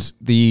 And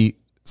the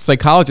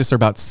psychologists are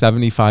about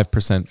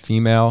 75%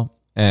 female,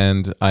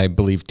 and I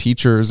believe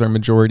teachers are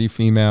majority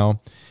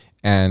female,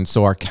 and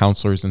so are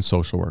counselors and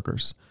social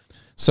workers.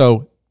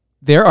 So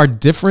there are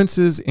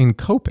differences in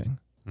coping,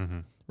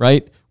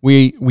 right?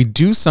 We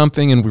do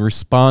something and we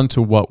respond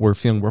to what we're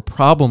feeling. We're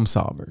problem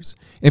solvers.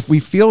 If we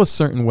feel a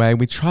certain way,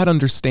 we try to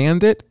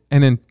understand it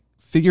and then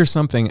figure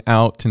something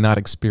out to not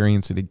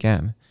experience it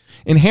again.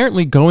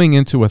 Inherently, going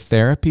into a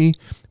therapy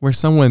where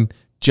someone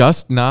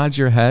just nods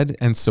your head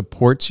and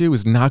supports you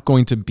is not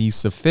going to be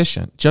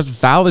sufficient. Just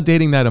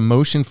validating that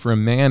emotion for a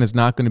man is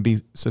not going to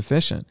be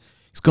sufficient.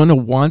 He's going to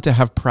want to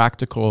have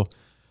practical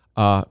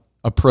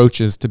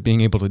approaches to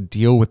being able to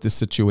deal with this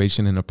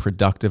situation in a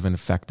productive and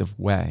effective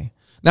way.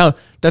 Now,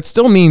 that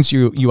still means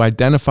you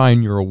identify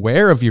and you're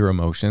aware of your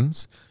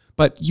emotions,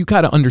 but you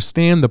got to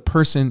understand the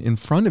person in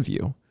front of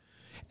you.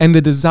 And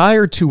the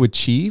desire to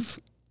achieve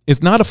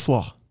is not a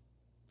flaw.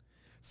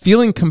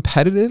 Feeling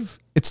competitive,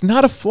 it's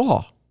not a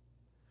flaw,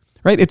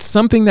 right? It's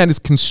something that is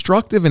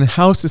constructive in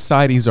how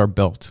societies are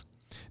built.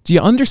 Do you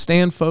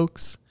understand,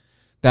 folks,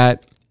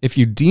 that if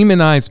you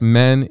demonize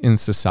men in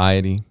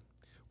society,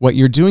 what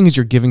you're doing is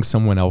you're giving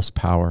someone else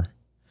power.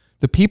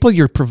 The people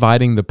you're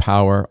providing the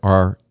power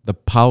are the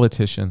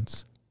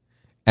politicians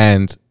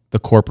and the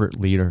corporate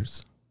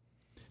leaders.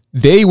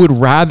 They would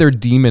rather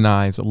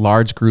demonize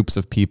large groups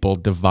of people,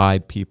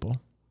 divide people,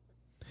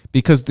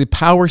 because the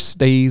power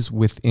stays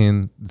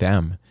within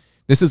them.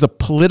 This is a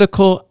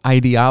political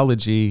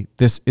ideology.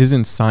 This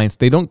isn't science.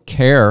 They don't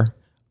care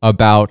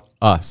about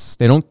us.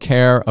 They don't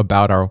care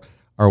about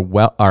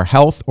our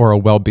health or our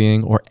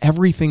well-being, or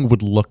everything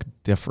would look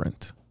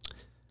different.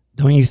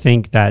 Don't you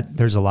think that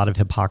there's a lot of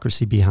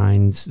hypocrisy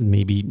behind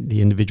maybe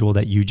the individual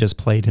that you just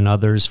played and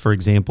others? For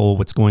example,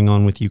 what's going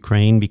on with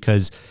Ukraine,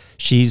 because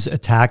she's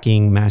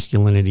attacking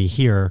masculinity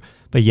here,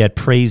 but yet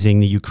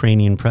praising the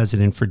Ukrainian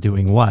president for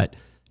doing what?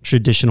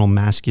 Traditional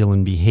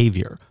masculine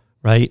behavior,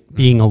 right? Mm-hmm.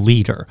 Being a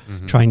leader,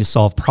 trying to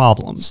solve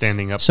problems.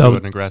 Standing up to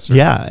an aggressor.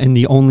 Yeah, and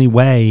the only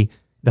way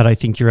that I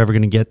think you're ever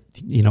going to get,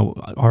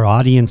 our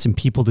audience and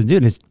people to do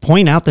it is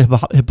point out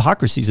the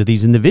hypocrisies of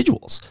these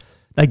individuals.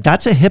 Like,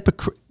 that's a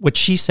hypocrite. What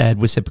she said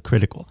was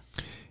hypocritical.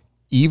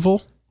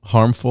 Evil,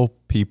 harmful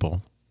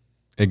people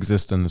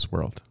exist in this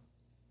world.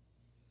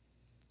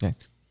 Okay.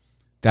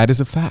 That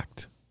is a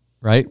fact,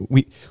 right?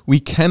 We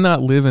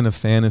cannot live in a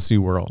fantasy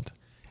world.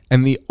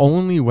 And the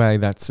only way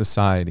that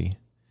society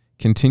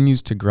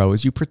continues to grow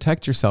is you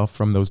protect yourself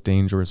from those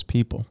dangerous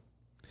people.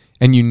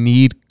 And you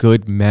need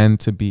good men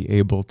to be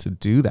able to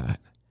do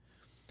that.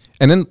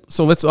 And then,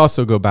 so let's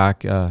also go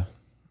back.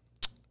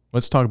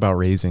 Let's talk about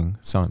raising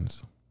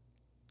sons.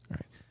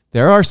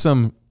 There are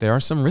some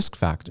risk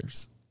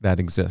factors that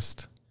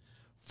exist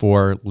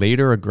for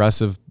later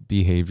aggressive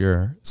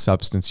behavior,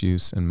 substance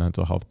use, and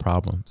mental health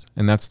problems.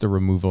 And that's the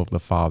removal of the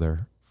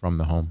father from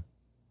the home.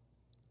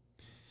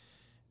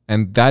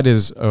 And that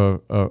is a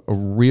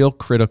real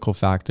critical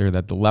factor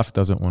that the left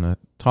doesn't want to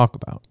talk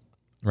about,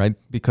 right?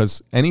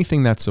 Because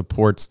anything that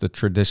supports the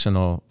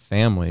traditional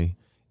family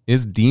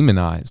is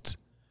demonized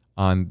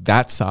on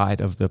that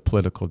side of the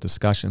political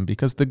discussion,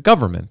 because the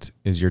government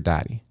is your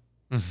daddy.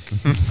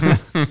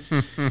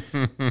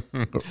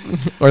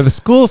 Or the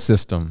school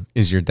system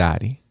is your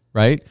daddy,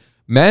 right?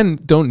 Men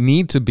don't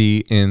need to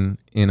be in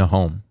a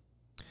home,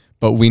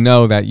 but we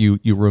know that you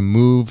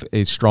remove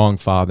a strong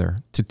father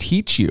to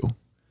teach you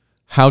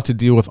how to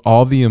deal with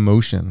all the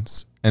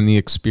emotions and the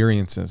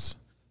experiences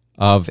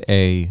of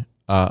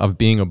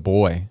being a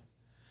boy.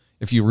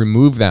 If you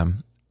remove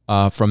them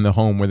from the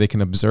home where they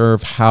can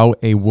observe how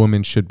a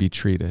woman should be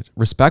treated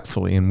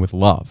respectfully and with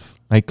love,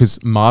 right?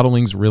 Because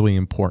modeling is really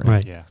important.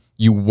 Right. Yeah.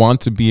 You want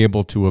to be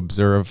able to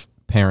observe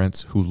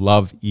parents who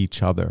love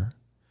each other.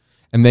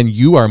 And then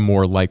you are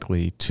more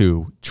likely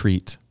to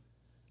treat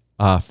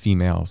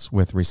females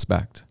with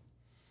respect.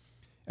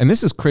 And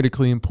this is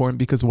critically important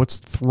because what's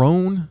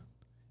thrown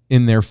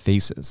in their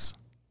faces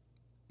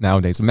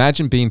nowadays.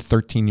 Imagine being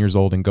 13 years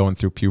old and going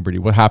through puberty.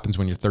 What happens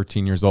when you're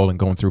 13 years old and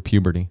going through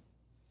puberty?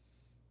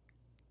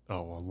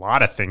 Oh, a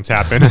lot of things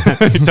happen.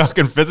 You're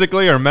talking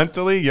physically or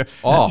mentally.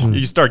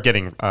 You start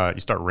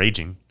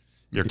raging.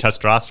 Your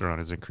testosterone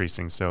is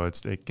increasing, so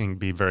it can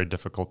be very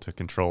difficult to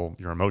control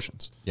your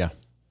emotions. Yeah.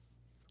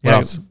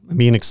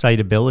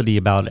 Excitability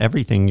about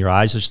everything. Your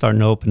eyes are starting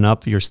to open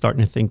up. You're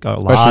starting to think a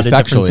lot of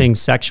sexually. different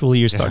things. Sexually,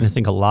 you're starting to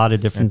think a lot of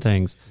different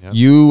things. Yep.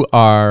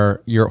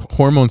 Your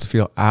hormones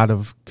feel out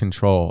of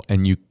control,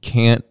 and you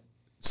can't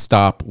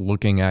stop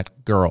looking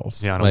at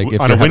girls. Yeah,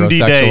 on a windy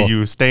day,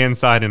 you stay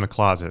inside in a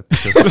closet.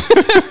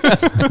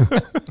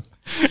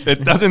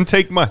 It doesn't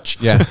take much.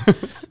 Yeah.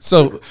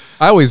 So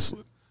I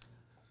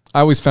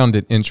always found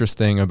it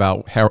interesting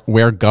about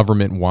where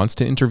government wants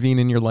to intervene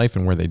in your life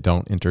and where they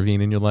don't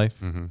intervene in your life.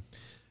 Mm-hmm.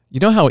 You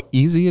know how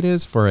easy it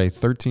is for a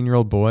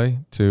 13-year-old boy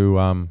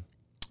to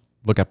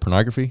look at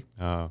pornography?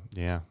 Oh,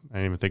 yeah. I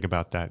didn't even think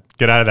about that.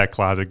 Get out of that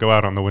closet. Go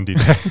out on the windy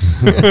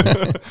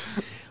day.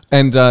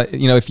 And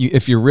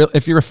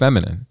if you're a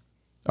feminine,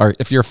 or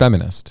if you're a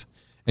feminist,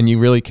 and you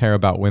really care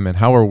about women,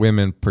 how are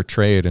women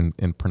portrayed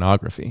in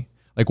pornography?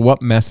 Like,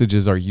 what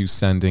messages are you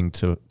sending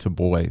to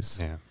boys?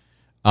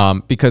 Yeah.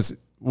 Because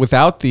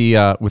without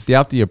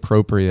the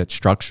appropriate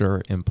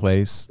structure in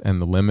place and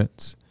the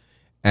limits,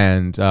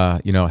 And,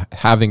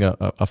 having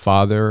a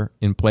father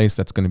in place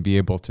that's going to be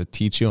able to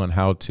teach you on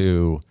how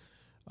to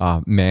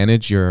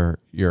manage your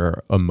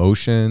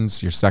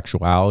emotions, your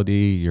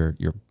sexuality,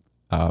 your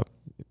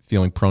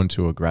feeling prone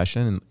to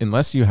aggression. And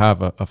unless you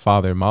have a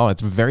father and mom,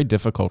 it's very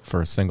difficult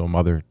for a single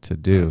mother to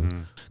do. Mm-hmm.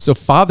 So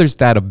fathers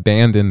that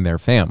abandon their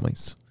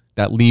families,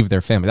 that leave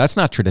their family, that's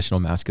not traditional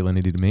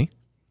masculinity to me.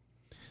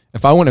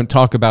 If I want to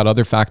talk about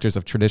other factors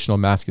of traditional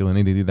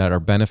masculinity that are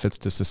benefits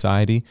to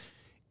society,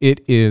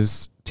 it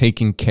is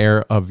taking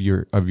care of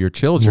your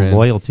children,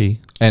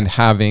 loyalty, and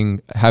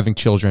having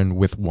children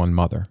with one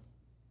mother.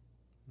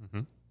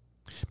 Mm-hmm.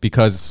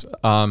 Because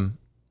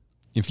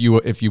if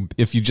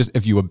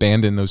you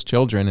abandon those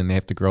children and they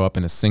have to grow up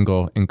in a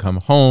single income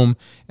home,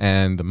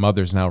 and the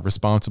mother's now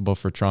responsible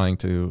for trying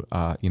to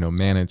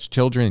manage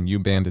children, and you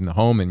abandon the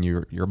home and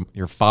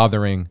you're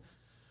fathering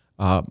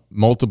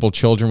multiple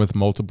children with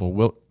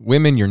multiple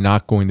women, you're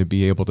not going to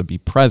be able to be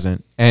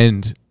present,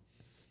 and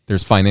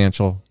there's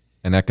financial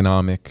and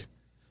economic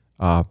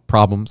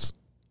problems,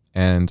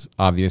 and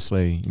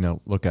obviously,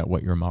 look at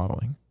what you're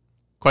modeling.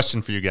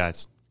 Question for you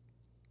guys: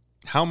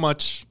 how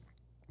much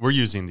we're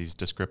using these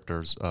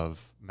descriptors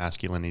of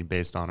masculinity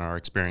based on our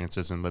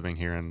experiences in living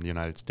here in the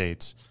United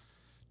States?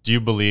 Do you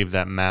believe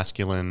that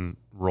masculine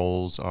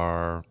roles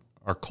are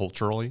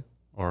culturally,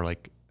 or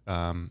like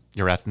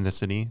your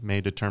ethnicity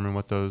may determine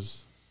what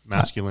those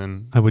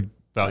masculine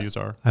values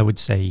are? I would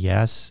say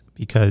yes,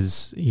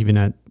 because even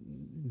at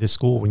the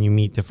school, when you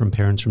meet different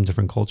parents from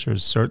different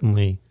cultures,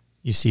 certainly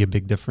you see a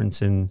big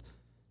difference in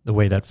the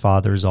way that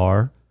fathers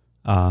are.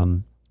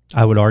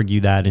 I would argue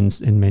that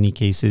in many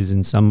cases,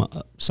 in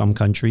some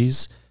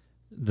countries,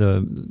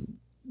 the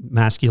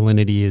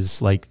masculinity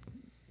is like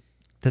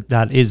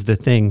that is the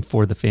thing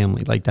for the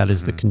family. Like that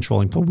is the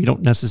controlling point.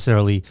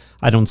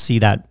 I don't see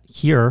that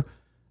here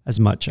as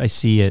much. I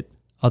see it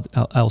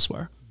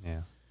elsewhere.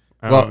 Yeah.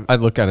 Well, I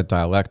look at it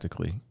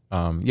dialectically.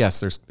 Yes,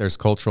 there's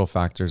cultural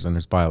factors and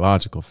there's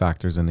biological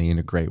factors, and they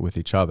integrate with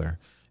each other.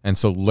 And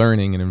so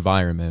learning and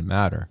environment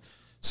matter.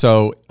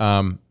 So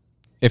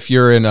if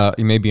you're in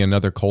maybe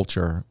another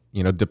culture,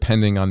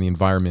 depending on the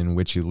environment in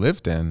which you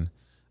lived in,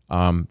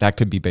 that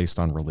could be based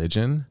on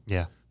religion.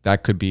 Yeah.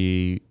 That could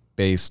be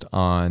based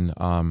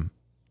on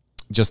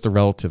just the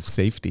relative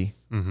safety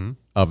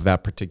of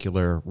that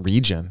particular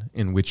region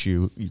in which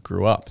you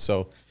grew up.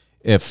 So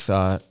if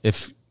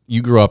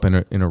you grew up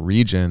in a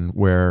region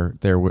where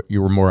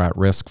you were more at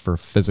risk for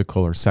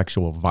physical or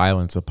sexual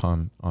violence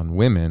on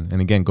women, and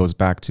again goes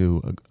back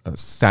to a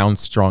sound,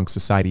 strong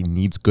society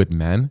needs good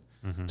men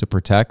to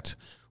protect.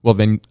 Well,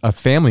 then a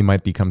family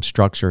might become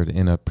structured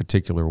in a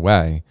particular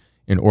way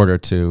in order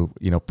to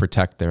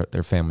protect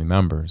their family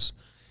members.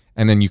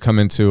 And then you come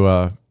into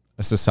a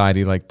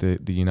society like the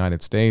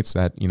United States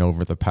that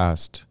over the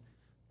past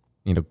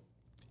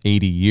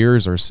 80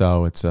 years or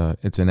so, it's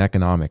an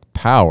economic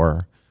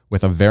power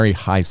with a very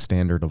high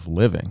standard of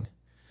living.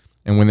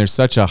 And when there's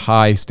such a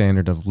high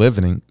standard of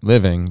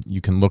living,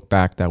 you can look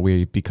back that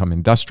we've become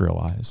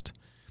industrialized.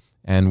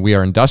 And we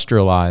are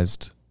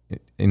industrialized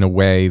in a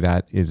way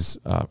that is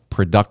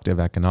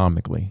productive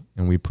economically.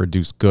 And we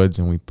produce goods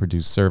and we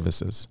produce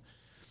services.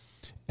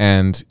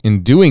 And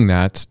in doing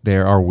that,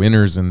 there are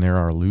winners and there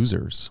are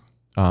losers.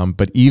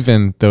 But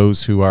even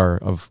those who are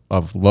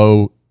of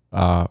low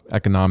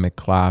economic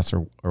class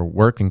or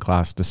working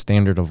class, the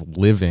standard of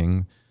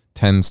living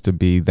tends to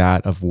be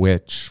that of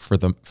which, for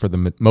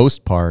the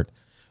most part,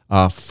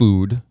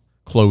 food,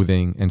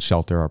 clothing, and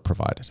shelter are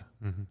provided.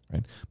 Mm-hmm.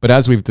 Right? But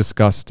as we've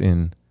discussed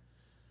in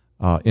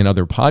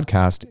other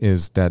podcasts,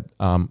 is that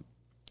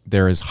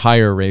there is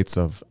higher rates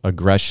of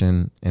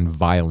aggression and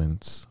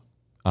violence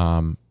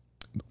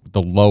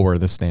the lower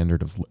the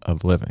standard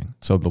of living.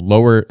 So the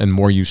lower and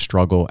more you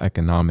struggle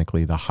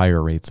economically, the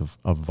higher rates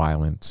of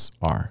violence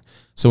are.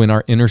 So in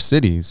our inner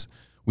cities,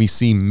 we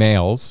see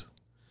males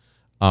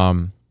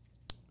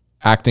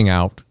acting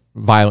out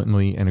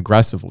violently and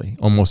aggressively,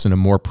 almost in a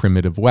more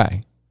primitive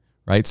way,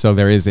 right? So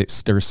there's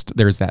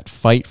that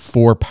fight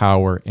for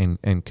power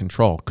and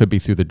control. Could be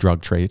through the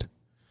drug trade,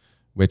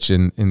 which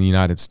in the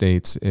United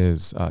States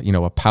is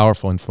a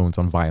powerful influence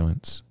on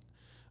violence,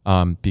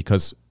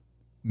 because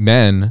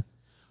men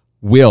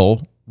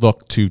will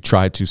look to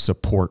try to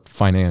support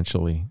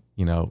financially,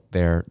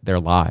 their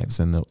lives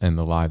and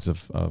the lives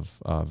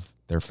of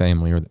their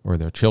family or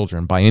their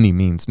children by any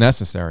means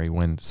necessary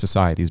when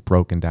society is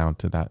broken down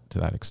to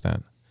that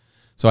extent.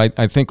 So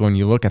I think when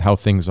you look at how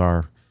things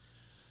we're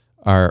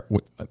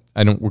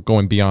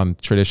going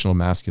beyond traditional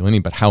masculinity,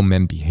 but how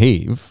men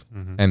behave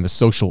and the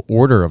social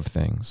order of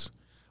things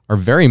are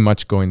very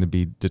much going to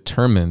be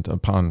determined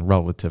upon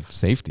relative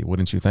safety,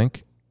 wouldn't you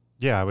think?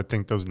 Yeah, I would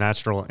think those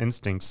natural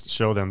instincts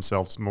show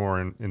themselves more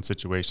in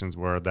situations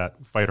where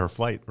that fight or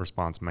flight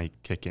response might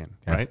kick in,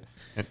 right?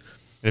 And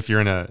if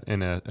you're in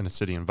a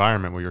city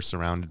environment where you're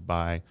surrounded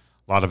by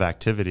a lot of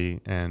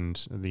activity and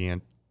the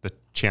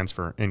chance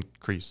for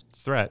increased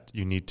threat,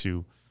 you need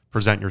to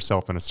present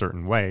yourself in a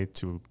certain way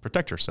to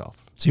protect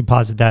yourself. So you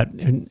posit that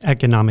in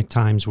economic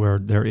times where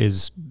there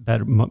is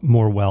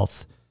more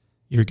wealth,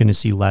 you're going to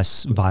see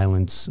less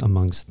violence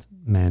amongst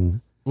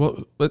men.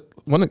 Well,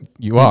 one of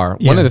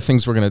the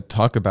things we're going to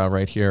talk about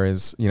right here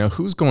is,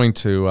 who's going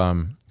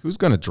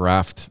to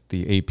draft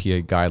the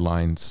APA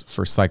guidelines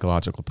for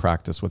psychological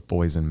practice with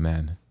boys and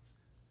men?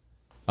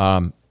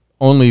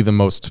 Only the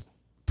most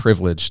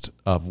privileged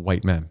of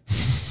white men.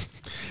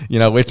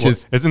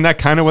 Isn't that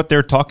kind of what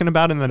they're talking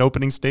about in that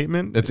opening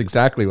statement? That's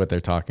exactly what they're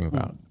talking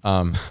about.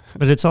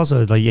 But it's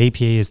also like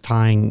APA is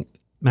tying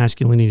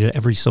masculinity to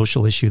every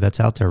social issue that's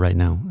out there right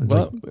now.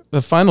 Well,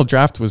 the final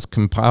draft was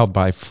compiled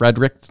by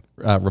Frederick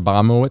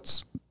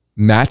Rabamowitz,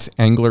 Matt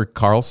Engler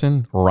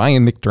Carlson,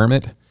 Ryan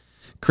McDermott,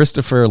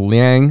 Christopher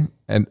Liang,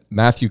 and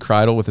Matthew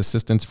Kreidel, with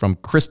assistance from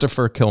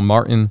Christopher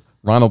Kilmartin,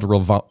 Ronald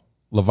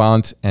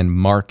Levant, and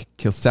Mark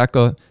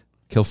Kilsaka,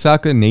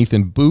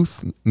 Nathan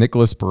Booth,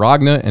 Nicholas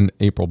Baragna, and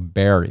April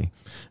Berry.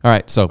 All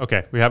right, so...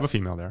 Okay, we have a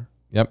female there.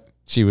 Yep,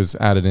 she was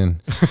added in.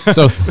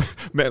 So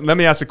let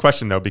me ask a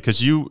question, though,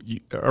 because you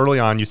early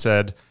on you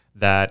said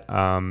that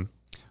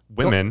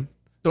women...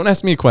 Don't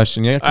ask me a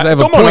question, yeah? Because I have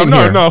a point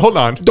here. No, hold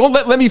on. Don't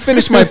let me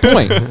finish my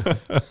point.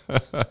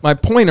 My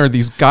point are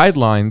these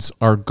guidelines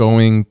are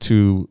going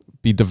to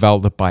be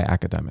developed by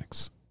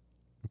academics,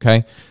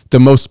 okay? The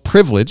most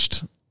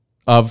privileged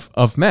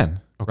of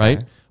men,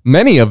 right?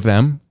 Many of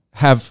them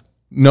have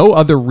no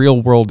other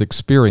real world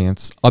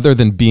experience other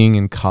than being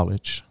in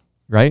college,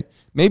 right?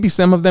 Maybe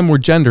some of them were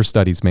gender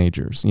studies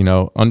majors,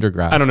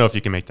 undergrad. I don't know if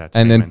you can make that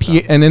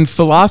statement. And then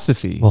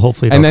philosophy. Well,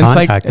 hopefully and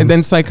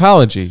then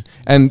psychology.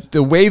 And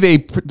the way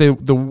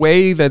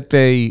that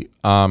they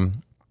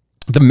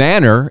the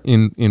manner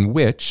in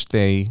which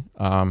they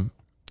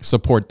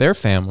support their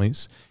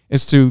families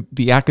is through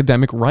the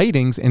academic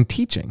writings and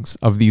teachings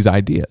of these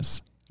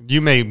ideas. You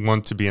may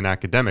want to be an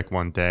academic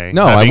one day.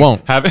 No, I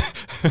won't. I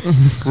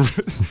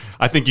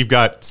think you've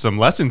got some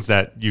lessons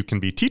that you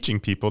can be teaching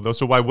people, though.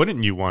 So why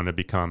wouldn't you want to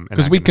become an academic?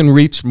 Because we can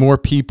reach more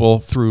people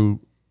through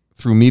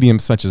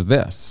mediums such as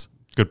this.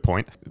 Good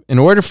point. In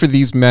order for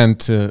these men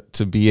to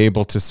be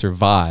able to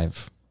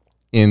survive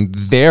in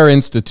their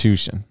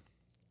institution,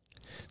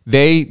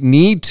 they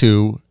need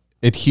to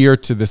adhere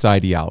to this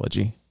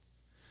ideology.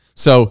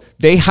 So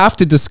they have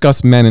to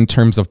discuss men in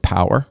terms of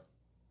power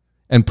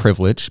and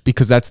privilege,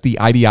 because that's the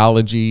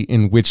ideology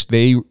in which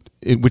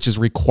which is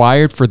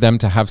required for them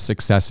to have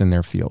success in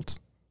their fields,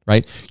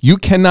 right? You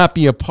can't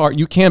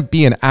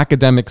be an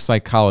academic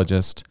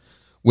psychologist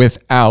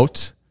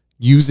without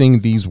using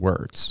these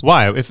words.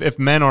 Why? If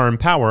men are in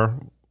power,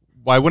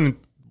 why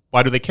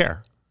do they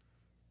care?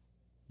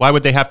 Why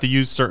would they have to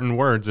use certain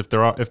words if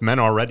men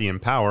are already in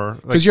power?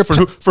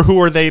 For who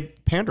are they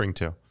pandering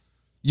to?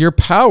 Your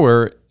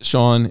power,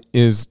 Sean,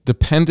 is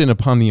dependent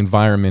upon the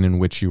environment in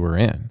which you are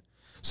in.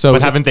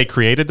 But haven't they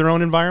created their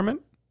own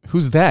environment?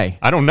 Who's they?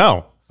 I don't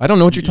know. I don't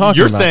know what you're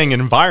talking about. You're saying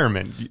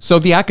environment. So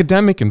the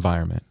academic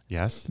environment.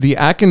 Yes. The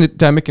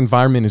academic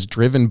environment is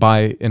driven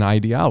by an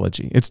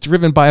ideology. It's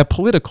driven by a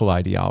political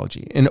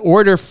ideology. In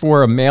order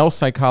for a male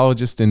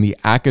psychologist in the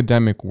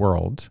academic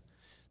world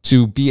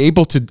to be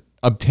able to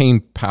obtain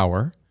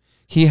power,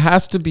 he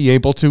has to be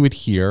able to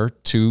adhere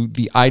to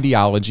the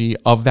ideology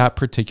of that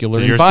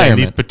particular environment. So you're saying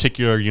these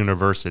particular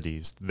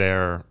universities,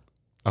 they're...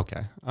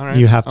 Okay. All right.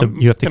 You have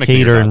to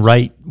cater and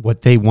write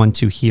what they want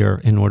to hear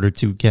in order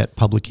to get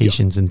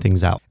publications and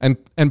things out. And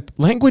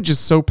language is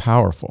so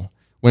powerful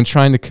when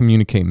trying to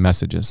communicate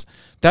messages.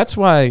 That's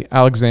why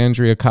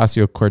Alexandria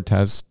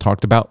Ocasio-Cortez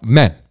talked about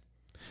men.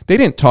 They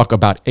didn't talk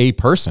about a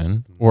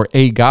person or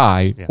a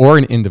guy or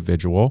an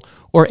individual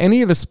or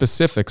any of the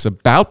specifics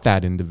about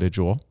that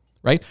individual,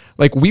 right?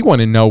 Like, we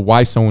want to know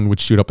why someone would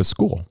shoot up a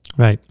school.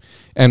 Right.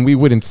 And we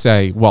wouldn't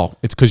say, well,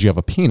 it's because you have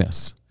a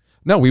penis.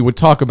 No, we would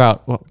talk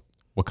about, well,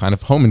 what kind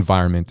of home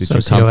environment did you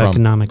come from?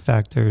 Socioeconomic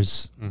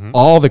factors. Mm-hmm.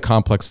 All the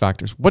complex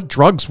factors. What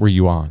drugs were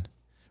you on?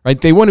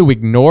 Right? They want to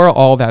ignore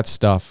all that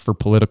stuff for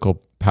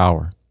political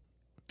power.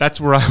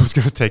 That's where I was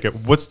going to take it.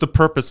 What's the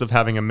purpose of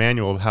having a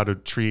manual of how to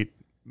treat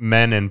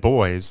men and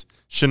boys?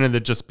 Shouldn't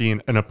it just be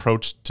an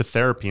approach to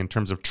therapy in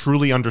terms of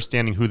truly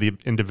understanding who the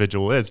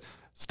individual is?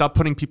 Stop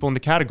putting people into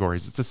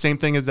categories. It's the same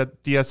thing as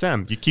at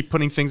DSM. You keep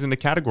putting things into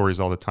categories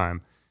all the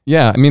time.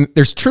 Yeah, I mean,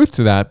 there's truth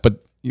to that,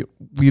 but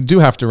we do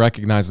have to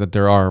recognize that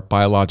there are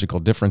biological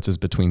differences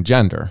between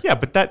gender. Yeah,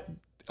 but that,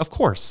 of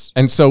course.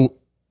 And so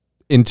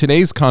in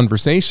today's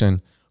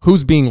conversation,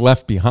 who's being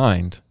left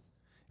behind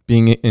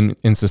being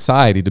in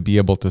society to be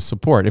able to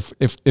support?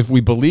 If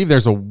we believe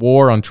there's a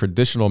war on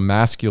traditional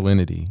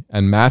masculinity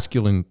and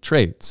masculine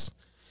traits,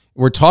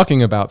 we're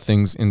talking about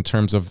things in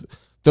terms of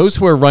those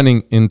who are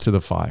running into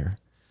the fire,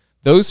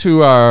 those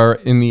who are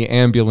in the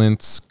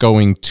ambulance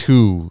going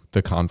to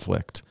the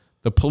conflict,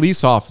 the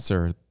police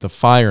officer, the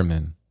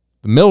firemen,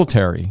 the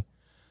military,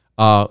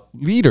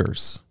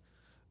 leaders,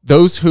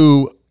 those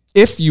who,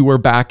 if you were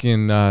back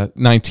in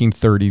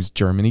 1930s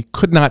Germany,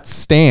 could not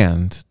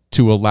stand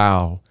to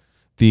allow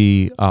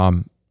the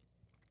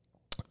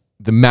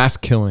mass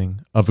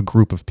killing of a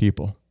group of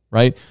people,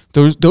 right?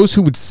 Those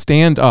who would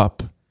stand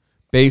up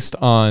based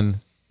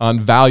on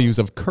values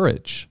of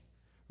courage,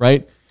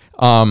 right?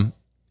 And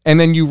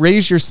then you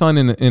raise your son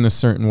in a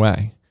certain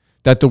way.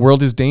 that the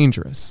world is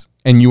dangerous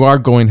and you are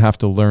going to have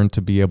to learn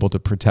to be able to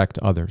protect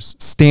others,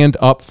 stand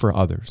up for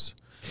others.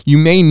 You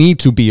may need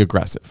to be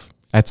aggressive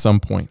at some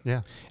point.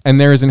 Yeah. And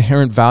there is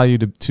inherent value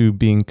to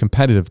being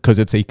competitive because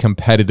it's a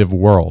competitive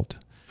world,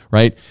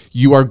 right?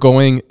 You are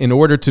going, in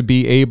order to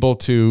be able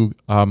to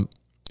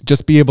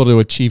just be able to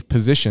achieve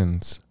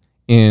positions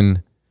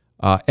in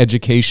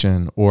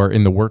education or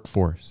in the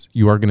workforce,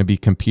 you are going to be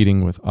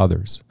competing with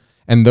others.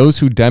 And those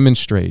who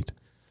demonstrate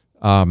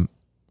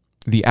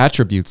the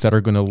attributes that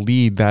are going to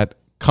lead that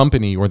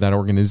company or that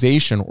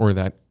organization or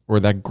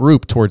that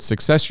group towards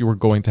success, you are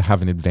going to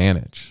have an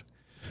advantage,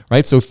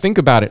 right? So think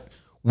about it.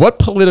 What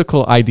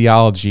political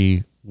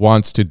ideology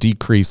wants to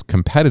decrease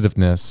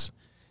competitiveness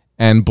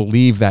and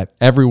believe that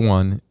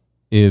everyone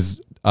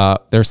is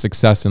their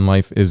success in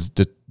life is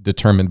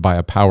determined by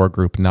a power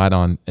group, not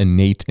on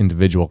innate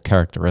individual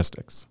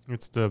characteristics?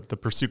 It's the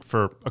pursuit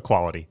for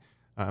equality.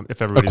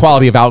 If everybody's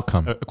Equality of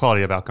outcome.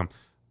 Equality of outcome.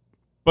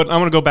 But I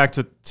want to go back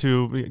to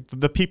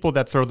the people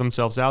that throw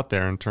themselves out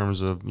there in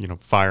terms of,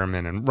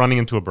 firemen and running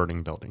into a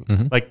burning building.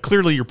 Mm-hmm. Like,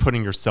 clearly you're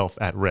putting yourself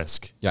at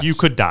risk. Yes. You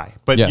could die,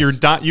 but Yes.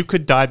 you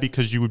could die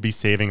because you would be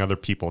saving other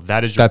people.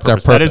 That is your That's our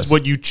purpose. That is purpose.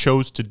 what you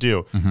chose to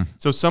do. Mm-hmm.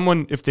 So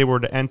someone, if they were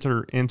to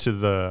enter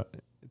into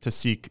to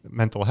seek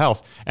mental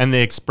health and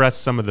they express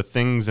some of the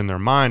things in their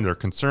mind, their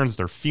concerns,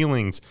 their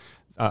feelings,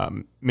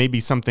 maybe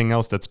something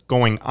else that's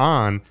going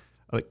on,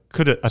 like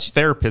a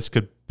therapist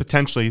could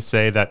potentially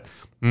say that,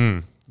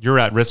 you're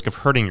at risk of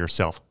hurting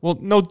yourself. Well,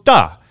 no,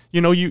 duh.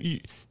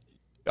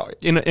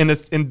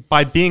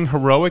 By being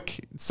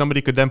heroic,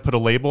 somebody could then put a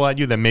label at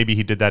you that maybe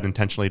he did that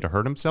intentionally to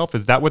hurt himself.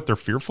 Is that what they're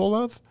fearful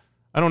of?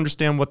 I don't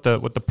understand what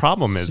the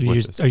problem is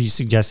with this. Are you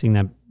suggesting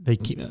that they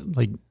can't,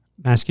 like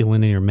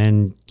masculinity or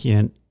men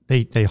can't,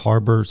 they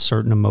harbor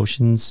certain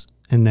emotions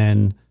and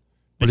then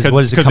what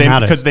does it come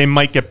out as? Because they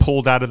might get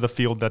pulled out of the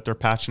field that they're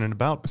passionate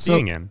about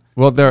being in.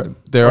 Well, there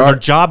Or are their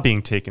job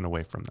being taken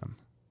away from them.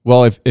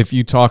 Well, if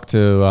you talk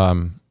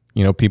to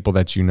people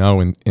that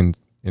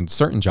in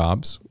certain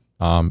jobs,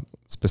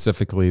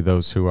 specifically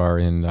those who are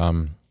in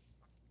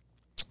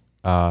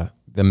the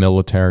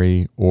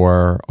military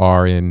or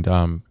are in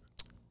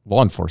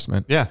law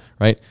enforcement, Yeah.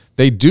 right?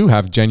 They do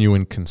have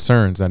genuine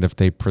concerns that if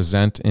they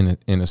present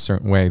in a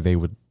certain way, they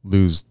would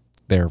lose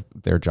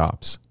their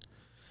jobs.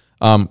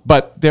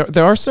 But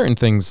there are certain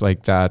things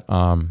like that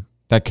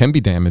that can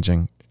be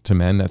damaging to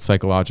men that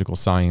psychological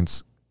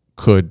science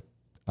could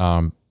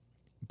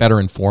better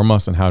inform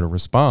us on how to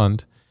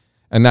respond.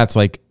 And that's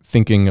like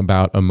thinking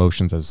about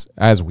emotions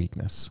as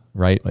weakness,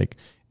 right? Like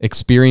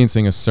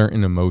experiencing a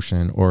certain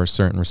emotion or a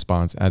certain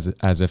response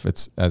as if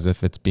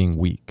it's being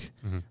weak,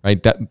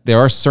 right? That there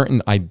are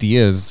certain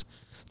ideas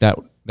that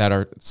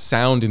are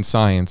sound in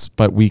science,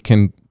 but we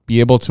can be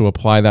able to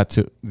apply that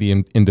to the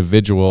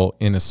individual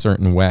in a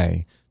certain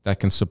way that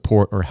can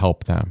support or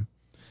help them.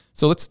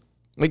 So let's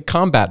like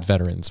combat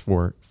veterans,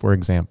 for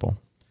example.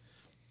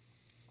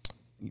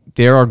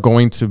 There are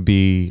going to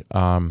be,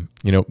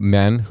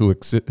 men who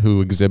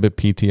exhibit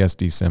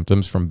PTSD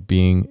symptoms from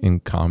being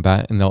in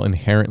combat, and they'll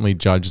inherently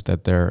judge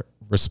that their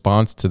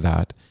response to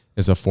that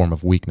is a form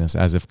of weakness,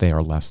 as if they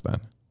are less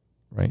than,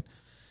 right?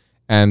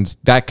 And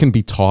that can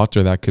be taught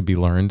or that could be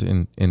learned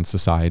in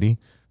society.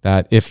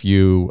 That if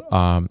you,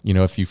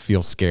 if you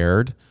feel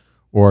scared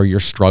or you're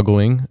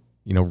struggling,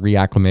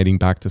 reacclimating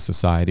back to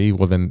society,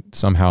 well, then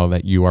somehow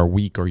that you are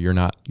weak or you're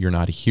not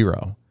a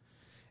hero.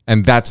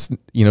 And that's,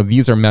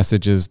 these are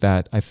messages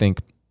that I think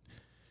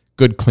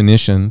good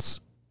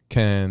clinicians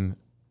can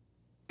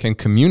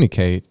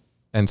communicate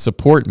and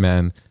support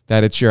men,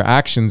 that it's your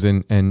actions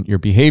and your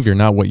behavior,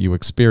 not what you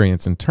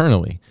experience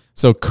internally.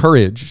 So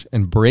courage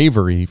and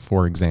bravery,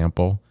 for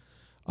example,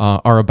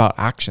 are about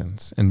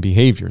actions and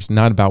behaviors,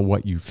 not about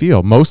what you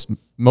feel.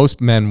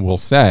 Most men will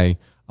say,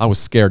 I was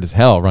scared as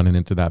hell running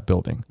into that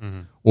building.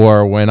 Mm-hmm.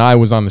 Or when I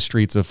was on the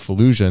streets of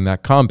Fallujah in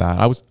that combat,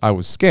 I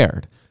was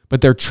scared. But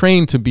they're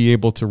trained to be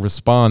able to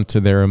respond to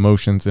their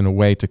emotions in a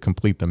way to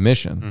complete the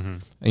mission. Mm-hmm.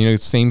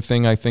 And, same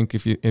thing, I think,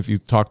 if you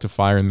talk to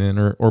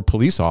firemen or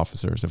police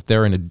officers, if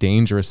they're in a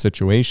dangerous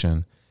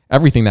situation,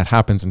 everything that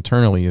happens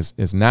internally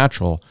is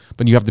natural,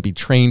 but you have to be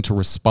trained to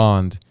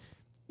respond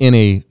in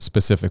a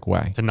specific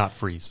way. To not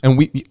freeze. And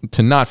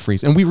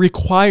we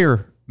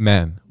require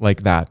men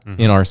like that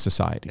in our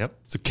society. Yep.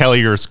 So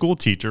Kelly, you're a school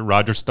teacher.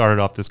 Roger started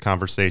off this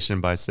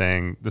conversation by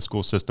saying the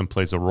school system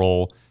plays a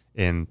role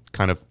in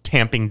kind of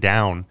tamping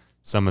down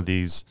some of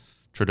these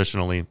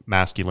traditionally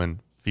masculine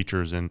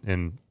features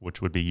in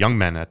which would be young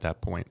men at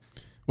that point.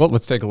 Well,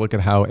 let's take a look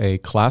at how a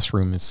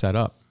classroom is set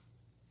up.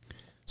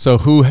 So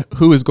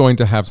who is going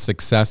to have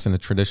success in a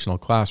traditional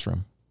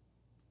classroom?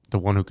 The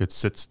one who could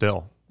sit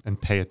still and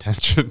pay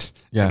attention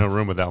in a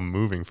room without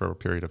moving for a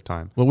period of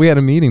time. Well, we had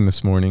a meeting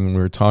this morning.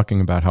 We were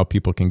talking about how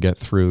people can get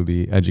through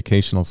the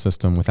educational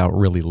system without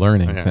really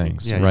learning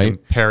things, right? You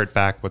can parrot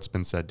back what's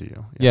been said to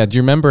you. Yeah. Do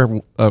you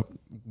remember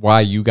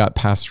why you got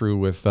passed through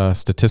with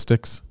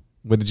statistics?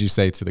 What did you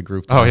say to the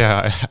group today? Oh,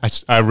 yeah.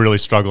 I really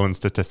struggled in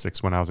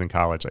statistics when I was in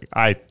college. Like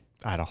I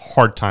had a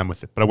hard time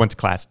with it, but I went to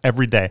class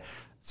every day.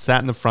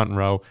 sat in the front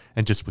row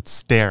and just would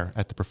stare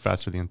at the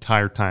professor the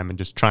entire time and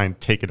just try and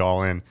take it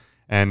all in.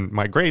 And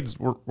my grades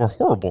were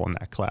horrible in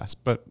that class.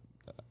 But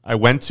I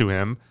went to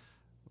him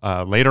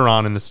later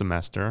on in the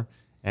semester,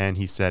 and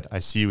he said, I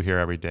see you here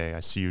every day. I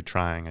see you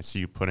trying. I see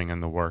you putting in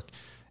the work.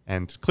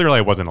 And clearly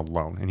I wasn't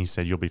alone. And he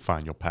said, you'll be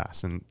fine. You'll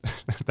pass. And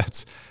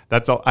that's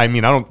all. I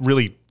mean, I don't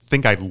really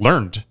think I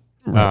learned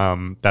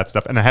that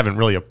stuff, and I haven't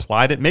really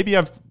applied it. Maybe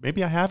I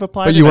have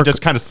applied it. I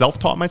just kind of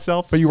self-taught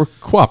myself. But you were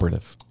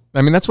cooperative.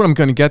 I mean, that's what I'm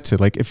going to get to.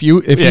 Like, if you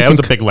it was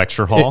a big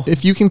lecture hall.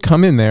 If you can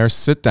come in there,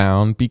 sit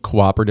down, be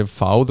cooperative,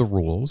 follow the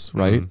rules,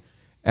 right,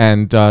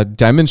 and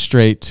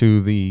demonstrate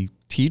to the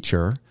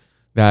teacher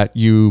that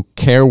you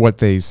care what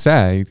they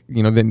say,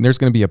 then there's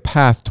going to be a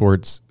path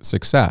towards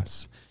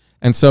success.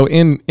 And so,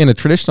 in a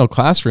traditional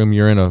classroom,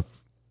 you're in a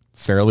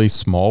fairly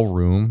small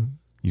room.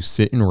 You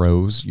sit in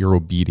rows. You're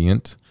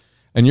obedient,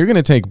 and you're going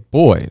to take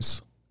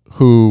boys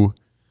who.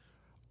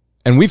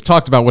 And we've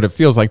talked about what it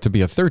feels like to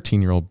be a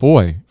 13-year-old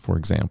boy, for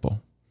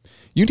example.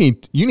 You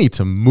need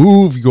to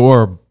move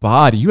your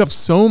body. You have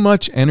so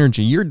much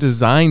energy. You're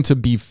designed to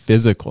be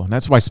physical. And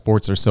that's why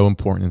sports are so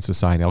important in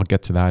society. I'll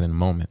get to that in a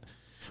moment.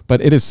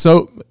 But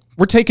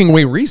we're taking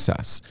away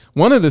recess.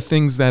 One of the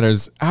things that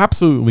is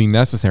absolutely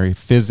necessary,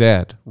 phys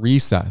ed,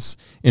 recess,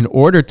 in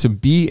order to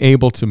be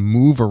able to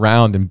move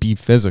around and be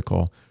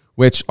physical,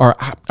 which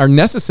are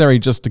necessary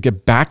just to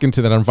get back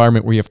into that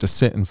environment where you have to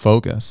sit and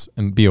focus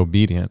and be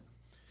obedient.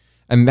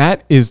 And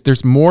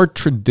there's more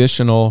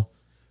traditional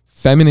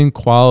feminine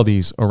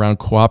qualities around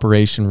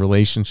cooperation,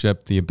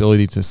 relationship, the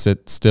ability to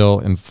sit still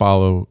and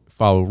follow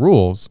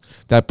rules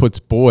that puts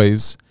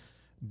boys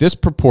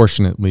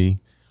disproportionately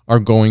are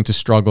going to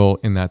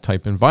struggle in that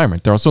type of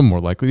environment. They're also more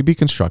likely to be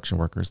construction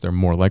workers. They're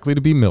more likely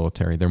to be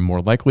military. They're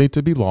more likely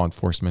to be law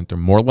enforcement. They're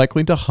more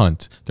likely to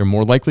hunt. They're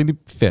more likely to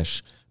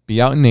fish,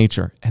 be out in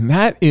nature. And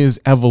that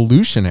is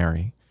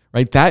evolutionary,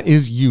 right? That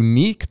is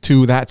unique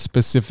to that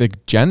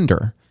specific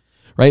gender.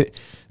 Right.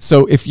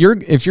 So if you're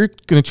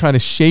going to try to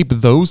shape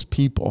those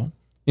people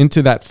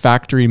into that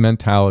factory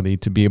mentality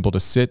to be able to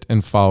sit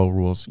and follow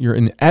rules, you're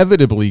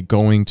inevitably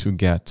going to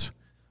get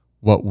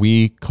what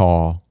we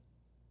call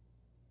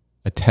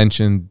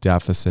attention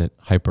deficit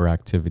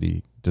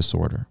hyperactivity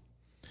disorder.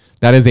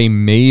 That is a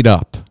made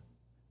up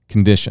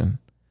condition,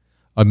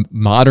 a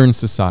modern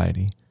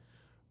society,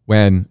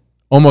 when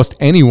almost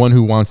anyone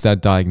who wants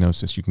that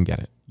diagnosis, you can get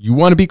it. You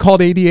want to be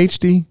called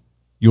ADHD?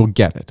 You'll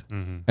get it.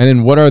 Mm-hmm. And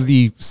then what are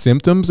the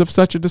symptoms of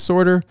such a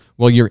disorder?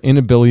 Well, your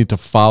inability to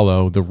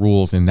follow the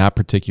rules in that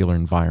particular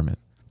environment.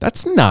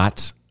 That's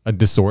not a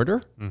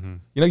disorder. Mm-hmm.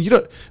 You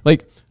don't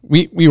like.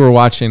 We were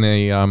watching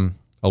a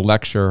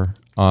lecture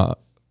from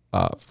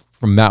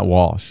Matt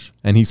Walsh,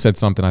 and he said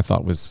something I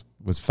thought was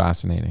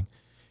fascinating.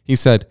 He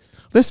said,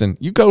 "Listen,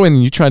 you go in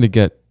and you try to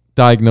get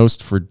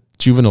diagnosed for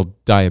juvenile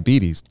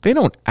diabetes. They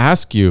don't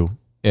ask you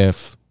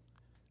if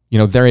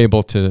they're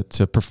able to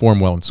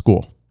perform well in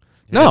school."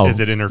 No. Is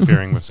it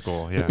interfering with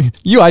school? Yeah.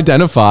 You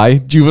identify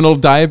juvenile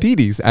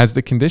diabetes as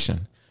the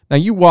condition. Now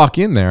you walk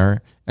in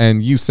there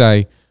and you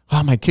say,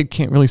 oh, my kid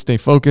can't really stay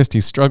focused.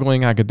 He's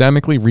struggling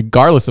academically,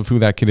 regardless of who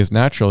that kid is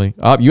naturally.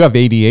 You have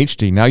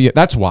ADHD. Now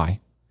that's why.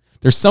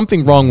 There's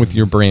something wrong with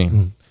your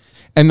brain.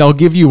 And they'll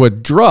give you a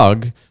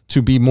drug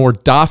to be more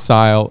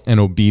docile and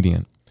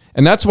obedient.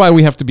 And that's why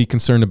we have to be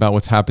concerned about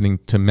what's happening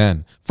to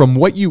men. From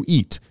what you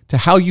eat, to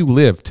how you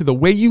live, to the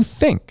way you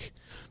think.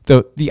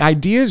 The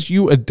ideas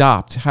you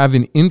adopt have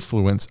an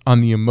influence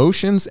on the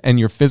emotions and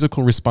your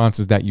physical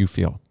responses that you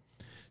feel.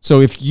 So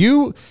if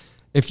you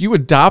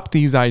adopt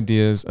these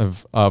ideas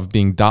of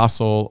being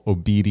docile,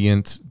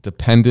 obedient,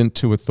 dependent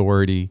to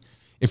authority,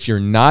 if you're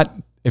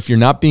not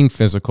being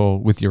physical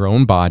with your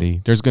own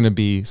body, there's going to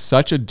be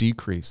such a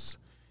decrease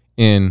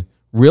in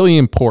really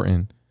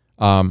important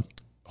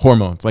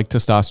hormones like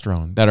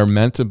testosterone that are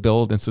meant to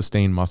build and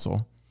sustain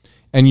muscle.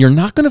 And you're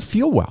not going to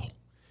feel well.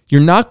 You're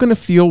not going to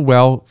feel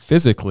well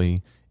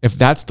physically if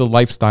that's the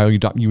lifestyle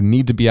you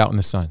need to be out in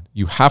the sun.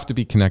 You have to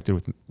be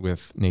connected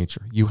with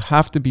nature. You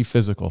have to be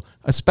physical,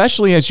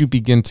 especially as you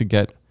begin to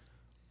get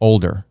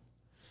older.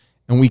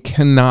 And we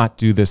cannot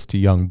do this to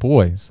young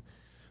boys.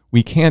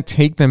 We can't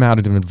take them out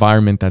of an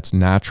environment that's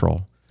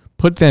natural,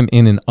 put them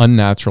in an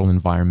unnatural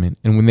environment,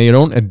 and when they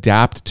don't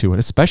adapt to it,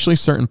 especially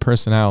certain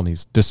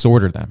personalities,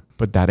 disorder them.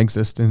 But that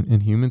exists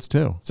in humans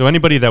too. So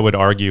anybody that would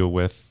argue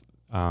with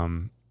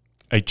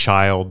a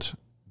child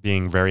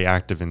being very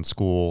active in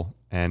school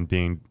and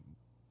being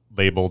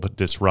labeled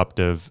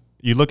disruptive,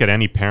 you look at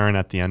any parent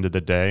at the end of the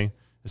day,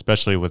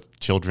 especially with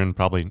children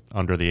probably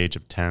under the age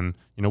of 10,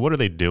 what are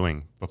they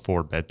doing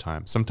before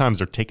bedtime? Sometimes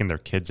they're taking their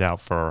kids out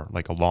for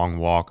like a long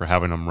walk or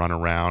having them run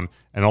around,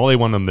 and all they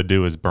want them to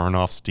do is burn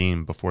off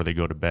steam before they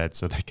go to bed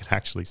so they can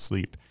actually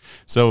sleep.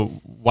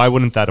 So why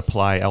wouldn't that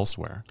apply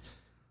elsewhere?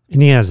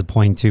 And he has a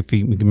point too. If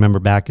you remember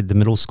back at the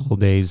middle school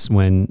days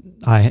when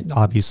I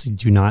obviously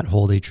do not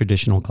hold a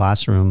traditional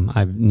classroom.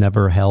 I've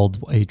never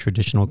held a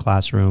traditional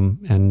classroom.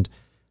 And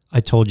I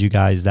told you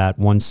guys that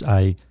once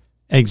I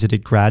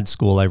exited grad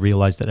school, I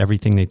realized that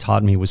everything they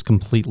taught me was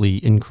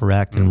completely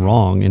incorrect and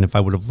wrong. And if I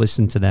would have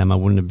listened to them, I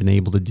wouldn't have been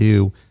able to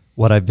do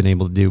what I've been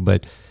able to do.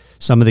 But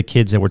some of the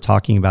kids that we're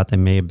talking about that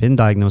may have been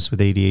diagnosed with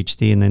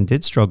ADHD and then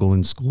did struggle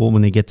in school,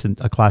 when they get to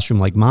a classroom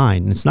like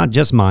mine, and it's not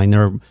just mine,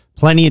 there are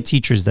plenty of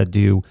teachers that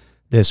do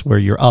this where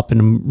you're up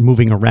and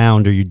moving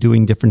around, or you're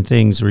doing different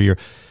things, or you're,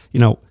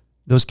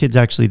 those kids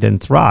actually then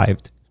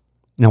thrived.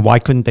 Now, why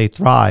couldn't they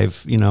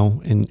thrive,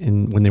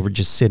 in when they were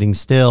just sitting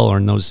still, or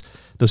in those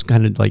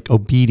kind of like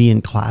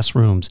obedient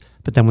classrooms?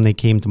 But then when they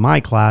came to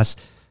my class,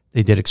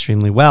 they did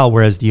extremely well,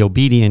 whereas the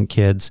obedient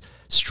kids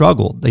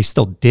struggled. They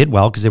still did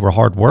well because they were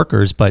hard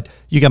workers, but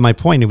you got my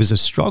point. It was a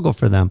struggle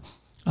for them.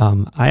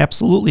 I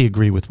absolutely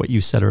agree with what you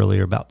said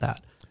earlier about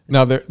that.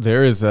 Now,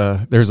 there's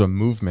a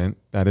movement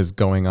that is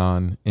going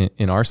on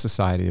in our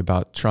society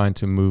about trying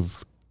to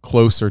move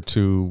closer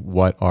to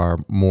what are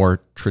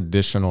more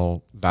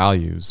traditional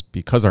values,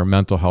 because our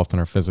mental health and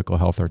our physical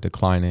health are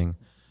declining.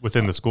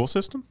 Within the school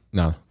system?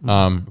 No.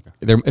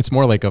 It's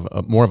more like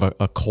more of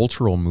a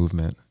cultural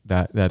movement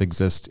that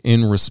exists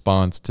in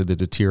response to the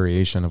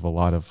deterioration of a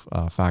lot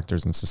of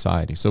factors in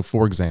society. So,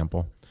 for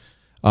example,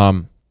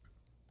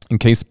 in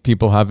case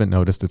people haven't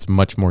noticed, it's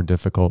much more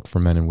difficult for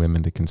men and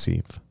women to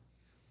conceive.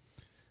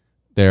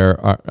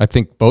 I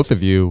think both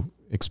of you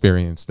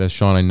experienced this.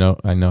 Sean, I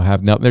know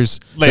have. Now, there's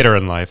later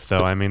in life,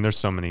 though. I mean, there's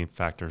so many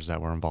factors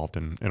that were involved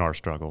in our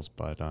struggles,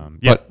 but I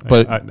but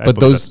believe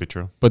those that to be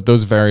true. But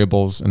those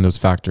variables and those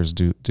factors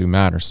do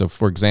matter. So,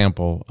 for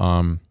example,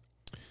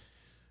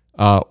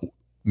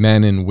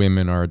 men and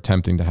women are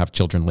attempting to have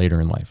children later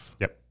in life.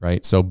 Yep.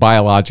 Right. So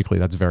biologically,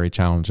 that's very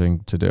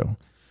challenging to do.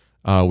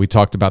 We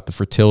talked about the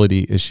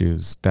fertility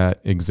issues that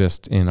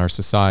exist in our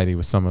society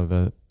with some of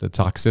the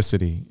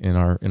toxicity in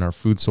our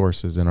food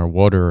sources, in our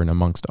water, and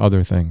amongst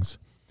other things.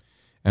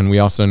 And we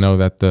also know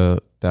that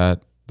the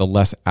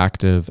less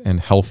active and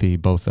healthy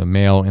both a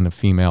male and a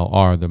female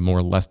are, the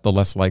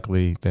less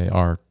likely they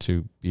are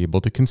to be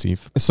able to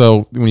conceive.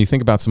 So when you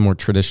think about some more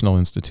traditional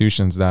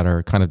institutions that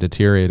are kind of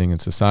deteriorating in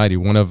society,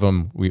 one of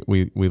them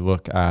we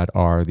look at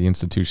are the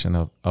institution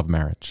of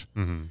marriage.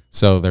 Mm-hmm.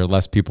 So there are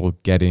less people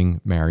getting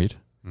married.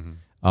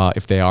 Mm-hmm.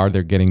 If they are,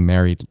 they're getting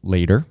married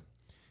later,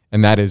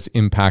 and that is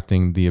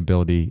impacting the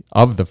ability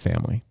of the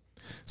family.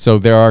 So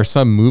there are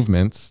some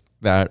movements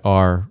that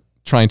are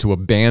trying to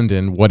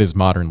abandon what is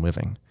modern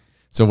living.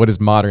 So what is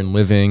modern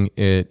living?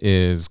 It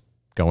is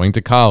going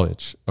to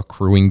college,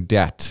 accruing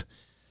debt,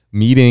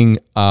 meeting,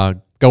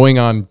 going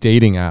on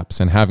dating apps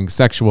and having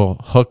sexual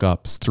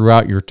hookups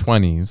throughout your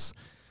 20s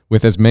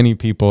with as many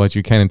people as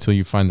you can until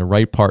you find the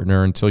right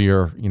partner, until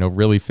you're,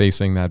 really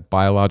facing that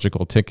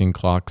biological ticking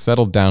clock,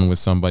 settle down with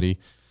somebody,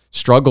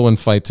 struggle and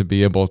fight to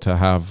be able to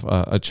have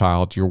a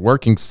child. You're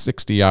working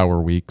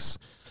 60-hour weeks,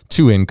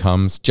 2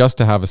 incomes just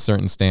to have a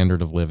certain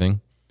standard of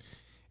living.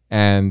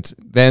 And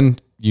then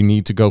you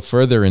need to go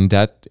further in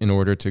debt in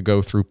order to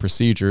go through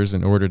procedures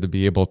in order to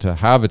be able to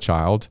have a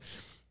child.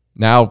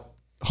 Now,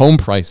 home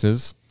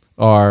prices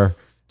are...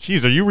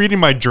 Jeez, are you reading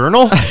my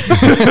journal?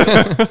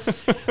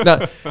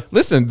 Now,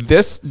 listen,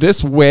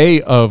 this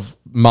way of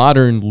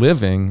modern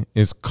living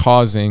is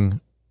causing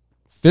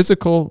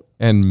physical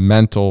and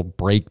mental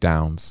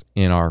breakdowns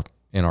in our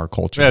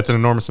culture. Yeah, it's an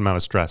enormous amount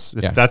of stress.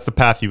 If that's the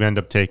path you end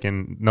up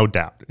taking, no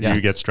doubt,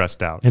 you get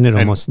stressed out. And it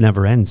almost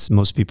never ends.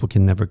 Most people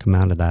can never come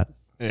out of that.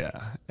 Yeah.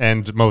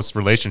 And most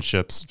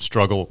relationships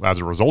struggle as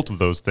a result of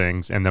those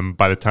things. And then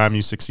by the time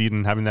you succeed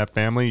in having that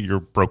family,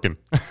 you're broken.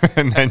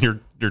 And then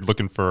you're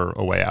looking for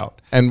a way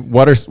out. And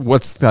what's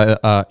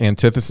the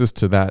antithesis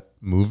to that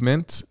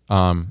movement?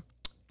 Men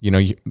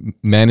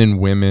and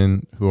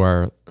women who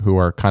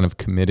are kind of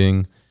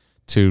committing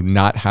to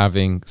not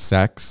having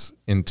sex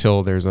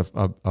until there's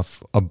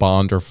a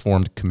bond or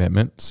formed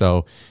commitment.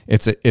 So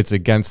it's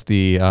against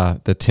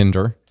the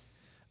Tinder.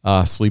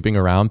 Sleeping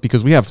around,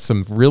 because we have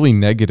some really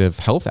negative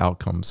health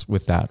outcomes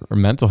with that, or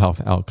mental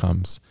health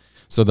outcomes.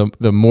 So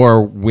the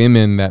more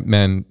women that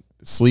men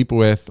sleep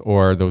with,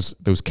 or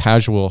those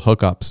casual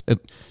hookups,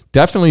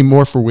 definitely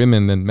more for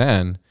women than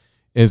men,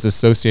 is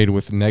associated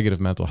with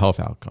negative mental health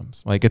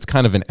outcomes. Like, it's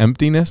kind of an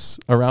emptiness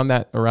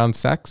around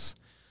sex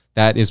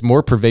that is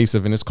more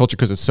pervasive in this culture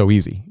because it's so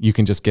easy. You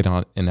can just get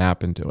on an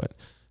app and do it.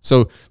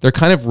 So they're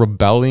kind of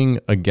rebelling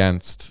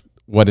against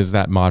what is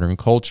that modern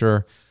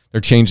culture. They're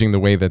changing the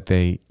way that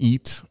they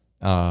eat,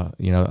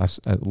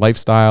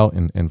 lifestyle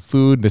and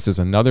food. This is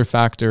another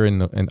factor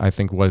in I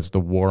think what is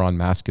the war on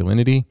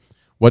masculinity.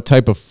 What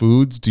type of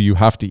foods do you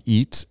have to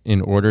eat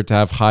in order to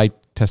have high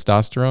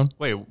testosterone?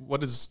 Wait,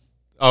 what is...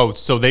 Oh,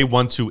 so they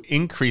want to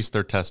increase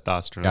their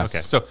testosterone. Yes.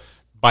 Okay, so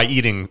by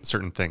eating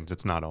certain things,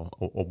 it's not a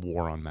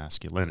war on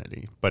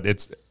masculinity, but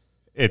it's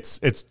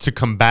to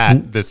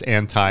combat this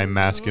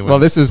anti-masculine. Well,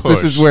 this is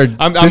where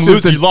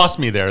you lost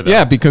me there, though.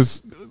 Yeah,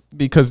 because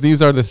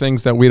these are the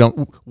things that we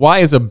don't. Why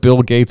is a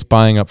Bill Gates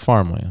buying up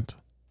farmland?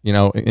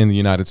 In the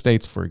United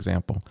States, for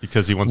example,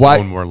 because he wants to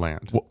own more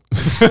land.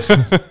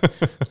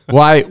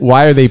 Why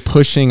are they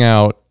pushing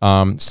out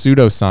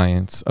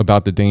pseudoscience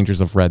about the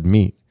dangers of red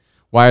meat?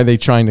 Why are they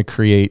trying to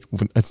create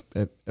what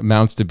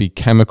amounts to be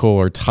chemical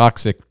or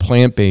toxic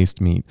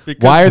plant-based meat?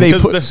 Why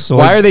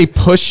are they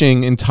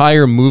pushing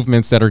entire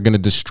movements that are going to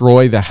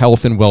destroy the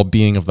health and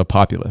well-being of the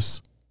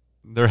populace?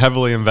 They're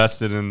heavily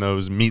invested in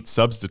those meat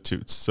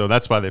substitutes. So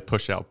that's why they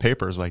push out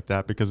papers like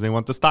that, because they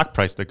want the stock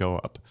price to go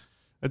up.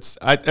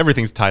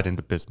 Everything's tied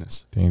into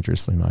business.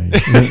 Dangerously naive.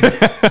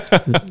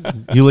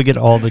 You look at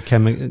all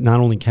the not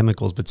only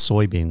chemicals, but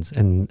soybeans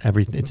and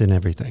everything. It's in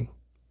everything.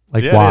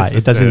 Like, Yeah, why? it is.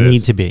 It doesn't It need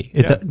is. to be.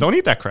 Don't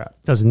eat that crap.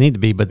 Doesn't need to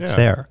be, but it's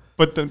there.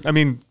 But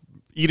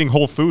eating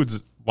whole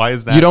foods, why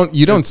is that?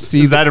 You don't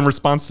see that in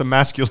response to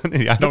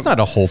masculinity. That's not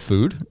a whole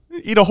food.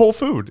 Eat a whole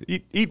food.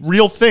 Eat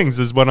real things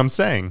is what I'm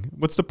saying.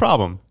 What's the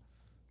problem?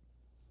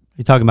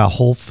 You talking about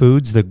Whole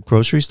Foods, the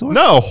grocery store?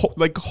 No,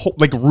 like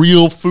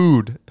real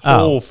food,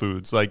 whole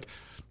foods, like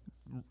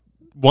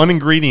one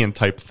ingredient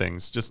type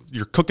things. Just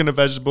you're cooking a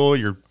vegetable,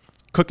 you're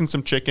cooking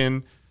some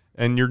chicken,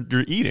 and you're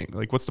eating.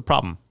 Like, what's the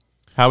problem?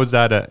 How is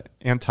that a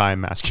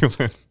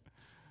anti-masculine?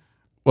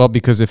 Well,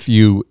 because if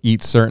you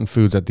eat certain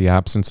foods at the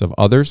absence of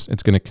others,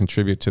 it's going to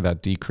contribute to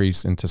that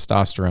decrease in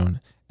testosterone.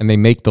 And they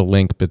make the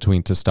link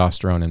between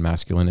testosterone and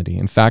masculinity.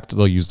 In fact,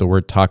 they'll use the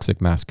word toxic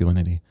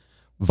masculinity,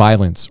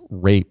 violence,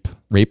 rape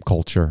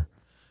culture,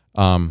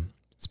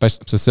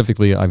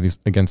 specifically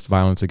against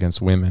violence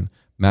against women,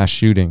 mass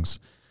shootings.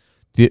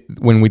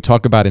 When we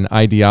talk about an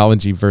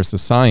ideology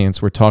versus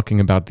science, we're talking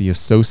about the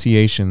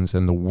associations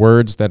and the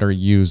words that are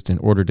used in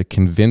order to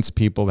convince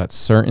people that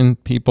certain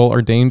people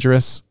are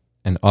dangerous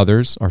and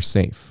others are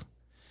safe.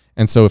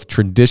 And so if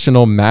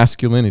traditional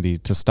masculinity,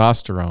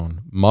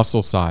 testosterone,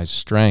 muscle size,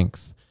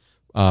 strength,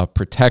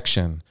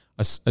 protection,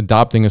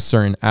 adopting a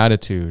certain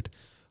attitude,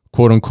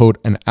 quote unquote,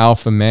 an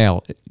alpha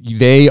male,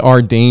 they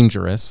are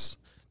dangerous.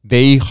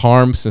 They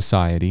harm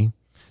society.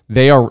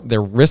 They're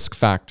risk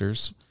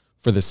factors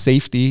for the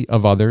safety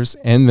of others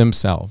and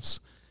themselves.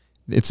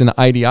 It's an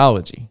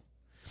ideology.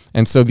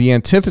 And so the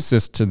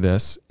antithesis to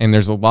this, and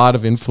there's a lot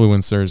of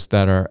influencers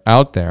that are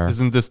out there.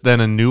 Isn't this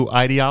then a new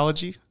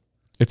ideology?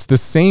 It's the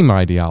same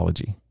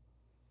ideology.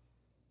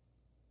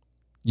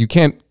 You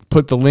can't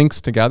put the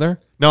links together.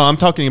 No, I'm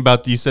talking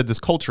about, you said this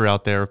culture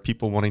out there of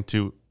people wanting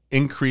to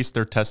increase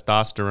their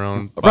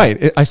testosterone.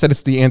 Right. I said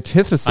it's the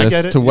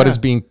antithesis to what is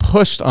being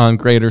pushed on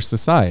greater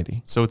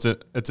society. So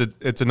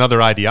it's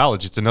another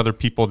ideology. It's another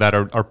people that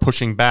are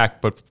pushing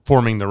back, but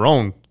forming their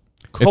own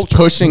culture. It's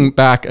pushing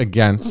back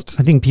against.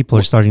 I think people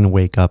are starting to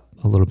wake up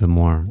a little bit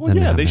more. Well,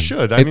 yeah, they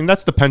should. I mean,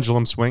 that's the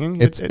pendulum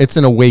swinging. It's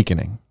an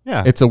awakening.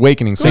 Yeah. It's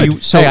awakening.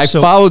 So I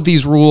followed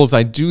these rules.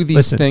 I do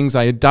these things.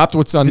 I adopt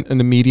what's in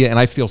the media, and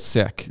I feel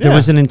sick. There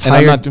was an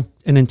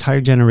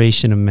entire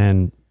generation of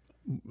men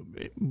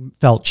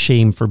felt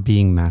shame for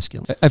being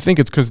masculine. I think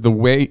it's because the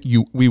way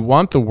we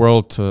want the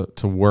world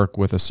to work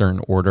with a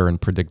certain order and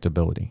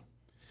predictability.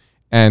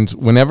 And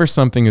whenever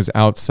something is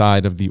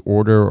outside of the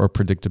order or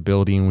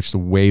predictability in which the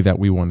way that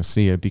we want to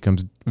see it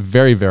becomes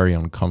very, very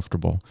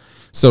uncomfortable.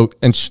 So,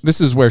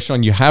 this is where,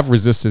 Sean, you have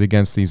resisted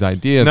against these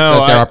ideas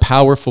that there are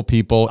powerful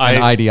people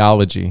and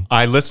ideology.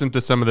 I listen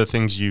to some of the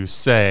things you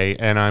say,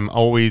 and I'm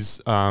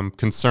always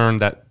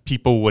concerned that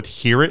people would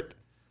hear it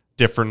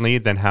differently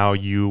than how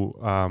you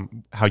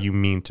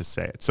mean to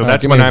say it. So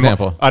that's when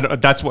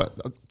that's what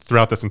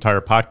throughout this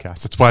entire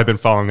podcast. That's why I've been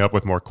following up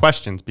with more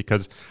questions,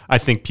 because I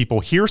think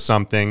people hear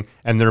something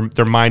and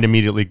their mind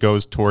immediately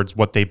goes towards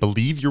what they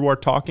believe you are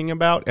talking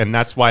about, and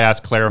that's why I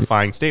ask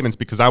clarifying statements,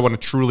 because I want to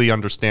truly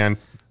understand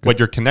what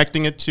you're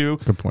connecting it to.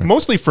 Good point.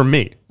 Mostly for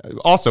me,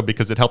 also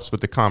because it helps with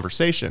the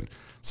conversation.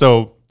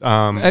 So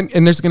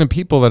and there's going to be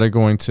people that are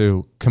going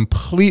to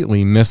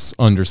completely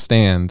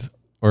misunderstand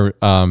or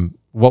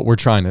what we're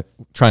trying to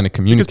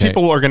communicate. Because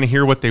people are going to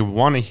hear what they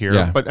want to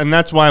hear. And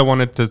that's why I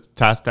wanted to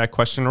ask that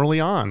question early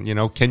on. You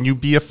know, can you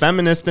be a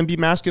feminist and be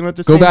masculine at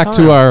the same time? Go back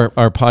to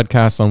our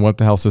podcast on what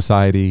the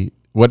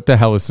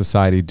hell is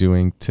society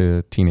doing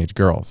to teenage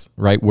girls,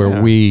 right?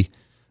 Where we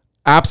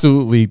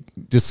absolutely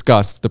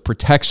discussed the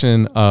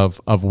protection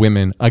of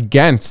women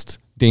against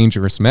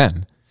dangerous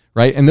men,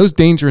 right? And those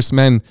dangerous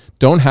men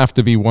don't have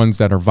to be ones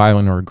that are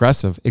violent or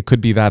aggressive. It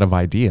could be that of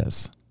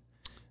ideas.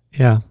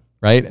 Yeah.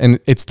 Right? And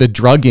it's the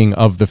drugging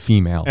of the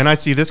female. And I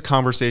see this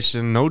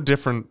conversation no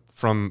different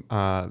from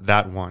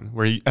that one,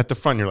 where at the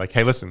front you're like,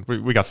 hey, listen,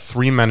 we got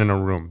 3 men in a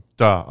room.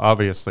 Duh,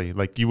 obviously.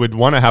 Like, you would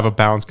want to have a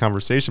balanced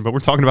conversation, but we're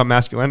talking about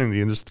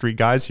masculinity, and there's 3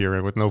 guys here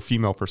with no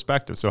female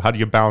perspective. So how do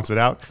you balance it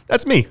out?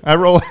 That's me. I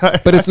roll.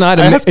 But it's not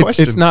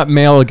it's not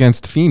male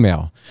against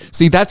female.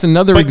 See, that's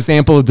another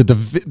example of the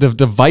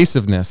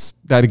divisiveness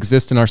that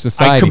exists in our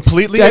society. I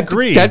completely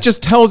agree. That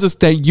just tells us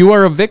that you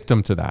are a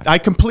victim to that. I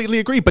completely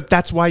agree, but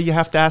that's why you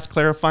have to ask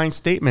clarifying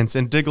statements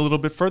and dig a little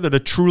bit further to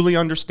truly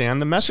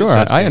understand the message.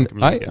 Sure, I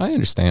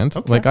understand.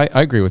 Okay. Like,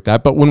 I agree with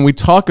that. But when we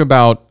talk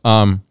about,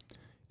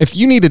 if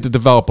you needed to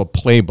develop a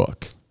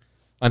playbook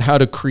on how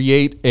to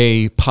create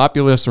a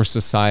populace or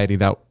society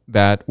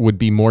that would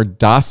be more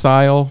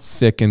docile,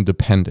 sick, and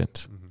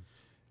dependent,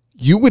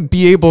 you would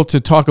be able to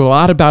talk a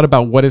lot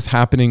about what is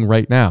happening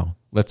right now.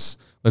 Let's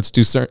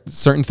do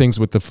certain things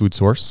with the food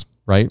source,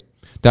 right?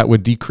 that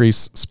would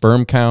decrease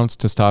sperm counts,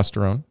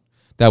 testosterone,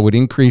 that would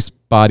increase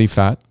body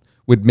fat,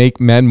 would make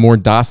men more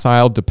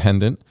docile,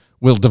 dependent,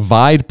 will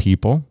divide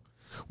people,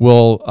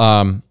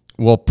 will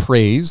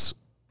praise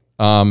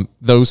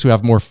those who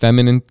have more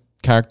feminine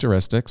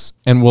characteristics,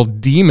 and will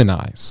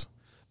demonize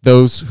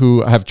those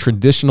who have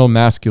traditional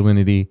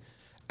masculinity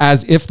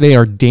as if they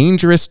are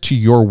dangerous to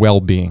your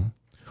well-being,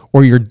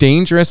 or you're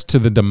dangerous to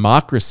the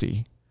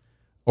democracy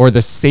or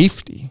the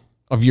safety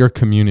of your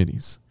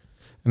communities.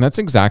 And that's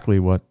exactly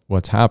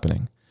what's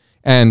happening.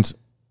 And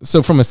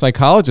so from a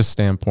psychologist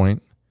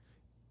standpoint,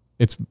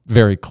 it's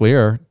very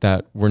clear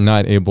that we're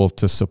not able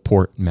to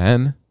support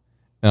men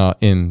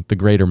in the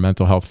greater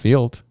mental health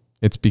field.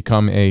 It's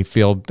become a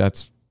field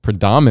that's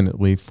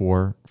predominantly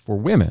for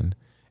women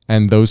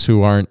and those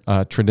who aren't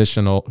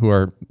traditional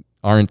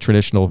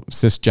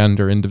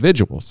cisgender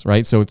individuals,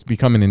 right? So it's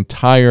become an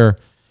entire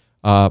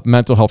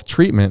mental health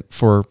treatment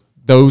for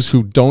those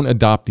who don't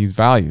adopt these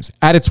values.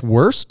 At its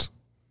worst,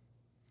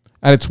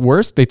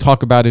 they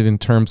talk about it in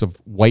terms of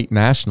white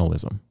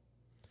nationalism.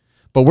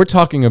 But we're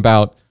talking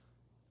about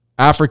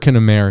African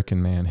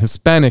American man,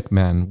 Hispanic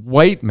men,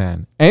 white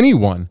men,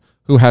 anyone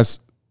who has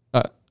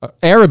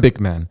Arabic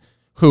men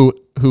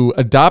who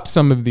adopt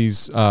some of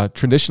these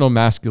traditional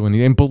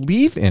masculinity and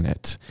believe in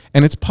it.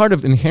 And it's part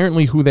of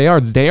inherently who they are.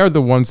 They are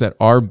the ones that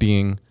are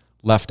being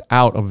left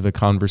out of the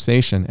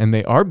conversation, and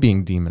they are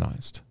being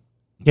demonized.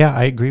 Yeah,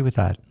 I agree with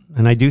that.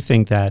 And I do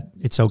think that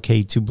it's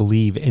okay to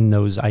believe in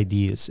those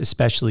ideas,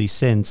 especially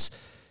since,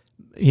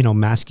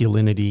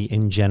 masculinity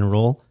in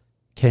general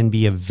can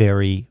be a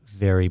very,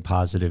 very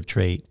positive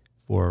trait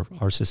for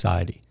our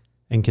society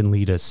and can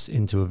lead us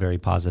into a very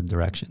positive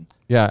direction.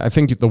 Yeah, I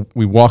think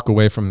we walk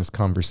away from this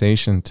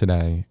conversation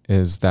today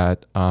is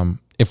that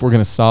if we're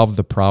going to solve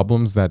the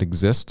problems that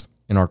exist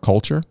in our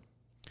culture,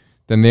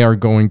 then they are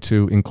going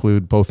to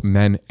include both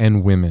men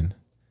and women,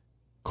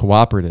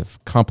 cooperative,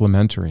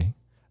 complementary,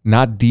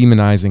 not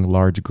demonizing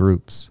large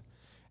groups,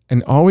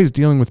 and always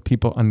dealing with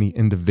people on the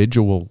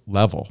individual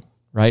level,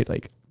 right?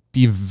 Like,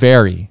 be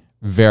very,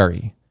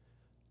 very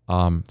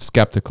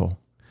skeptical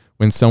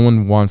when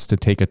someone wants to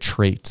take a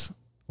trait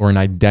or an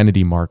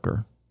identity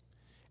marker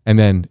and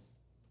then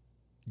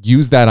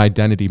use that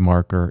identity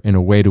marker in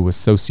a way to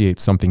associate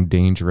something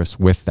dangerous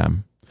with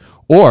them.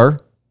 Or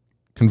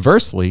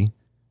conversely,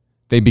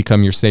 they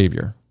become your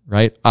savior,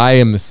 right? I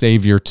am the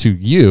savior to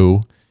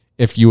you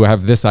if you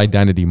have this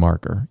identity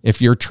marker.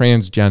 If you're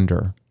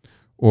transgender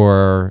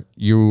or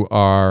you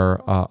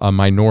are a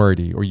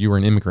minority or you are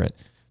an immigrant,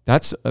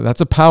 that's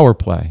a power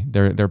play.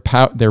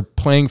 They're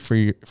playing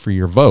for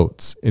your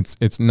votes.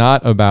 It's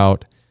not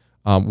about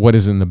what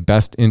is in the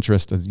best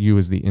interest of you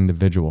as the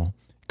individual,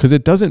 because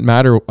it doesn't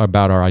matter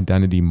about our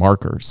identity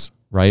markers,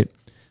 right?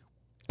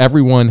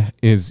 Everyone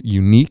is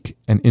unique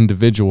and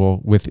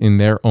individual within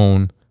their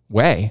own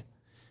way.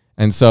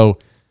 And so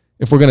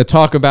if we're going to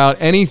talk about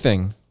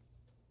anything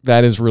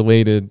that is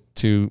related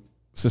to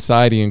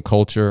society and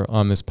culture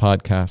on this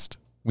podcast,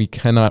 we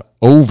cannot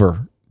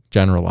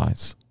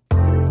overgeneralize.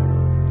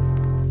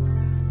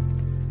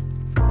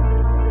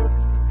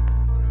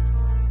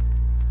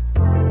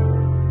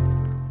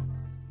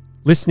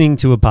 Listening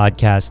to a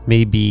podcast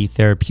may be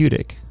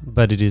therapeutic,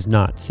 but it is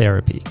not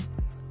therapy.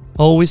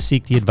 Always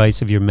seek the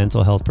advice of your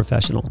mental health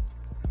professional.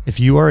 If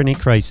you are in a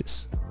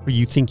crisis or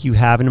you think you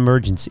have an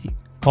emergency,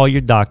 call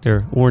your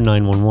doctor or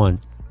 911.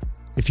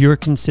 If you are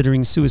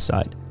considering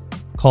suicide,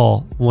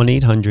 call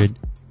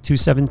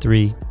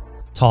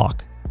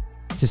 1-800-273-TALK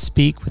to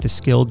speak with a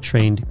skilled,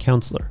 trained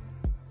counselor.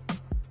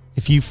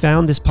 If you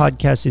found this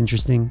podcast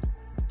interesting,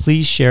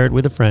 please share it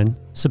with a friend,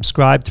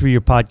 subscribe through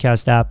your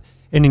podcast app,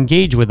 and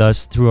engage with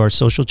us through our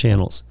social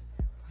channels.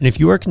 And if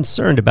you are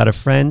concerned about a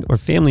friend or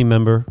family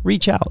member,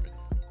 reach out.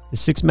 The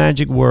 6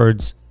 magic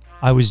words,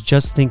 "I was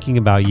just thinking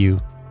about you,"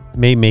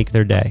 may make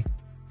their day.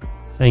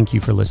 Thank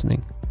you for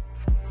listening.